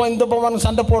 ஏன்டா எப்போ இந்த பவன்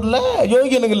சண்டை போடல?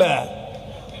 யோகியனுங்கள,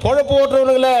 பொழப்பு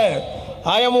ஓட்டுறவனுங்கள,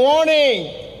 ஐ எம் வார்னிங்.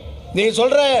 நீ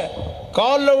சொல்ற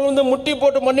காலில் விழுந்து முட்டி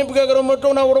போட்டு மன்னிப்பு கேட்குற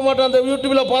மட்டும் நான் விட மாட்டேன். அந்த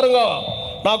யூடியூப்ல பாருங்க,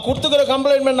 நான் கொடுத்துக்கிற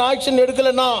கம்ப்ளைண்ட் ஆக்ஷன்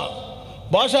எடுக்கலன்னா.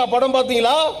 பாஷா படம்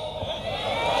பார்த்தீங்களா?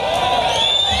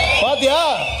 பாத்தியா?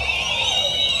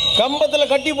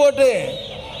 கம்பத்தில் கட்டி போட்டு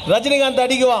ரஜினிகாந்த்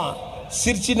அடிக்குவான்,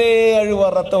 சிரிச்சினே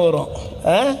அழுவார், ரத்தம் வரும்.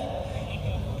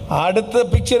 அடுத்த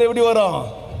பிக்சர் எப்படி வரும்?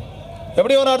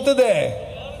 எப்படி வரும் அடுத்தது?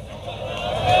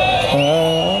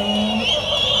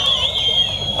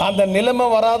 அந்த நிலைமை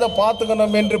வராத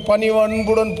பார்த்துக்கணும் என்று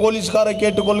பணிவன்புடன் போலீஸ்காரை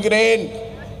கேட்டுக்கொள்கிறேன்.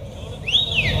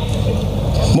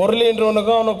 முரளி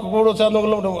என்றவனுக்கும் அவனுக்கு கூட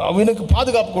சேர்ந்தவங்களும் அவனுக்கு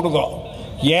பாதுகாப்பு கொடுக்கும்.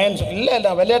 ஏன் இல்லை,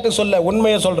 நான் விளையாட்டு சொல்ல,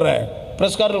 உண்மையை சொல்கிறேன்,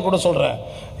 பிரஸ்காரர்கள் கூட சொல்கிறேன்.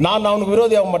 நான் அவனுக்கு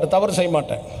விரோதி ஆக மாட்டேன், தவறு செய்ய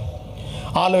மாட்டேன்.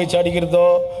 ஆளை வச்சு அடிக்கிறதோ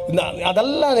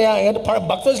அதெல்லாம்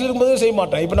பக்த வச்சில் இருக்கும்போதே செய்ய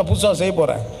மாட்டேன். இப்போ நான் புதுசாக செய்ய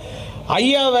போகிறேன்.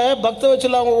 ஐயாவை பக்த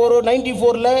வச்சில் அவங்க ஒரு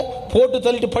 94ல் போட்டு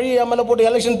தள்ளிட்டு பழி மேலே போட்டு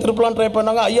எலெக்ஷன் திருப்பலான்னு ட்ரை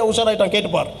பண்ணாங்க. ஐயா உஷாராயிட்டான்,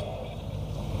 கேட்டுப்பார்.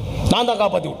 நான் தான்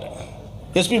காப்பாற்றி விட்டேன்,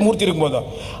 எஸ்பி மூர்த்தி இருக்கும்போது.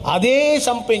 அதே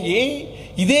சம்பங்கி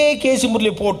இதே கேசி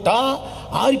முரளி போட்டா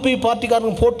ஆர்பிஐ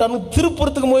பார்ட்டிக்காரங்க போட்டான்னு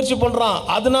திருப்புறத்துக்கு முயற்சி பண்ணுறான்.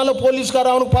 அதனால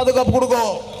போலீஸ்கார அவனுக்கு பாதுகாப்பு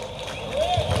கொடுக்கும்.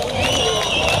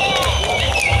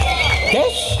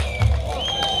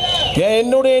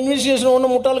 என்னுடைய இன்வெஸ்டிகேஷன்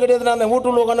ஒன்றும் முட்டாள் கிடையாது. நான்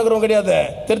வீட்டுள்ள உட்காந்துக்கிறவங்க கிடையாது,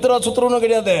 திருத்தரா சுற்றுறவனும்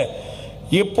கிடையாது.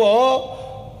 இப்போ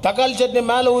தக்காளி சட்னி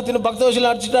மேலே ஊற்றின்னு பக்த வசூல்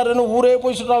அடிச்சிட்டாருன்னு ஊரே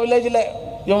போய் சொல்கிறான் வில்லேஜில்.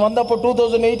 இவன் வந்தப்போ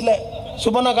 2008.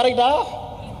 சுப்பண்ணா கரெக்டா?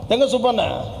 எங்க சுப்பண்ணா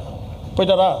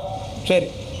போயிட்டாரா? சரி,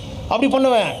 அப்படி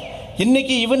பண்ணுவேன்.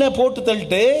 இன்னைக்கு இவனை போட்டு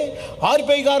தள்ளிட்டு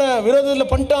ஆர்பிஐக்காரன்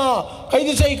விரோதத்தில் பண்ணிட்டான்,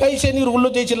 கைது செய்ய உள்ள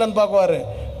ஜெயிச்சிடலான்னு பார்க்குவாரு.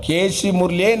 கேசி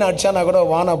முரளியே நான் அடிச்சானா கூட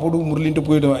வானா போடு முரளின்ட்டு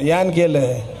போயிடுவேன். ஏன்னு கேளு,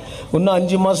 இன்னும்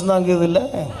 5 மாதம் தான் இருக்குது. இல்லை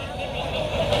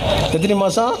எத்தனை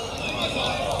மாதம்?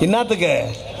 என்னத்துக்கு?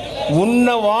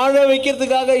 உன்னை வாழ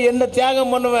வைக்கிறதுக்காக என்ன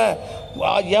தியாகம் பண்ணுவேன்.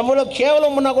 எவ்வளோ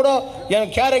கேவலம் பண்ணால் கூட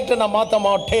என் கேரக்டர் நான் மாற்ற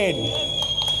மாட்டேன்.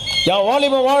 என்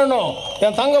வாலிபம் வாழணும்,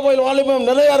 என் தங்க கோயில் வாலிபம்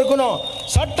நிறையா இருக்கணும்.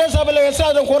 சட்டசபையில்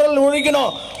எஸ்ஆர் குரல்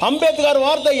ஒழிக்கணும். அம்பேத்கர்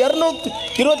வார்த்தை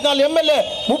 224 எம்எல்ஏ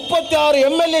 36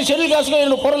 எம்எல்ஏ ஷெட்யூல் காஸ்ட்ல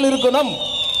என்னோட குரல் இருக்கணும்.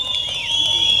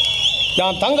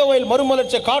 என் தங்க கோயில்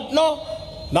மறுமலர்ச்சியை காட்டணும்.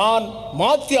 நான்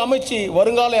மாற்றி அமைச்சு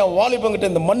வருங்கால என் வாலிபங்கிட்ட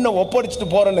இந்த மண்ணை ஒப்படைச்சிட்டு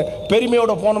போறேன்னு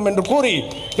பெருமையோட போனோம் என்று கூறி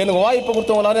எனக்கு வாய்ப்பு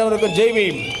கொடுத்தவங்க அனைவருக்கும்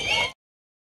ஜெய்வீம்.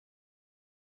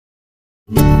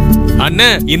 அண்ணே,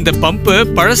 இந்த பம்ப்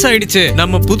பழசாயிடுச்சு,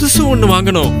 நம்ம புதுசு ஒண்ணு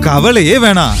வாங்கணும். கவலையே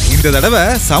வேணாம், இந்த தடவை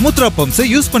சமுத்ரா பம்ப்ஸ்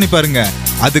யூஸ் பண்ணி பாருங்க.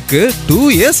 அதுக்கு 2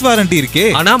 years வாரண்டி இருக்கே.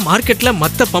 ஆனா மார்க்கெட்ல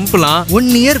மத்த பம்ப்லாம் 1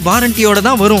 year வாரண்டியோட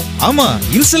தான் வரும். ஆமா,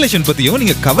 இன்ஸ்டாலேஷன் பத்தியும்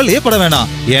நீங்க கவலையே பட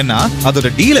வேணாம். ஏன்னா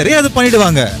அதோட டீலரே அது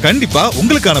பண்ணிடுவாங்க. கண்டிப்பா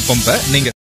உங்களுக்கான பம்பை நீங்க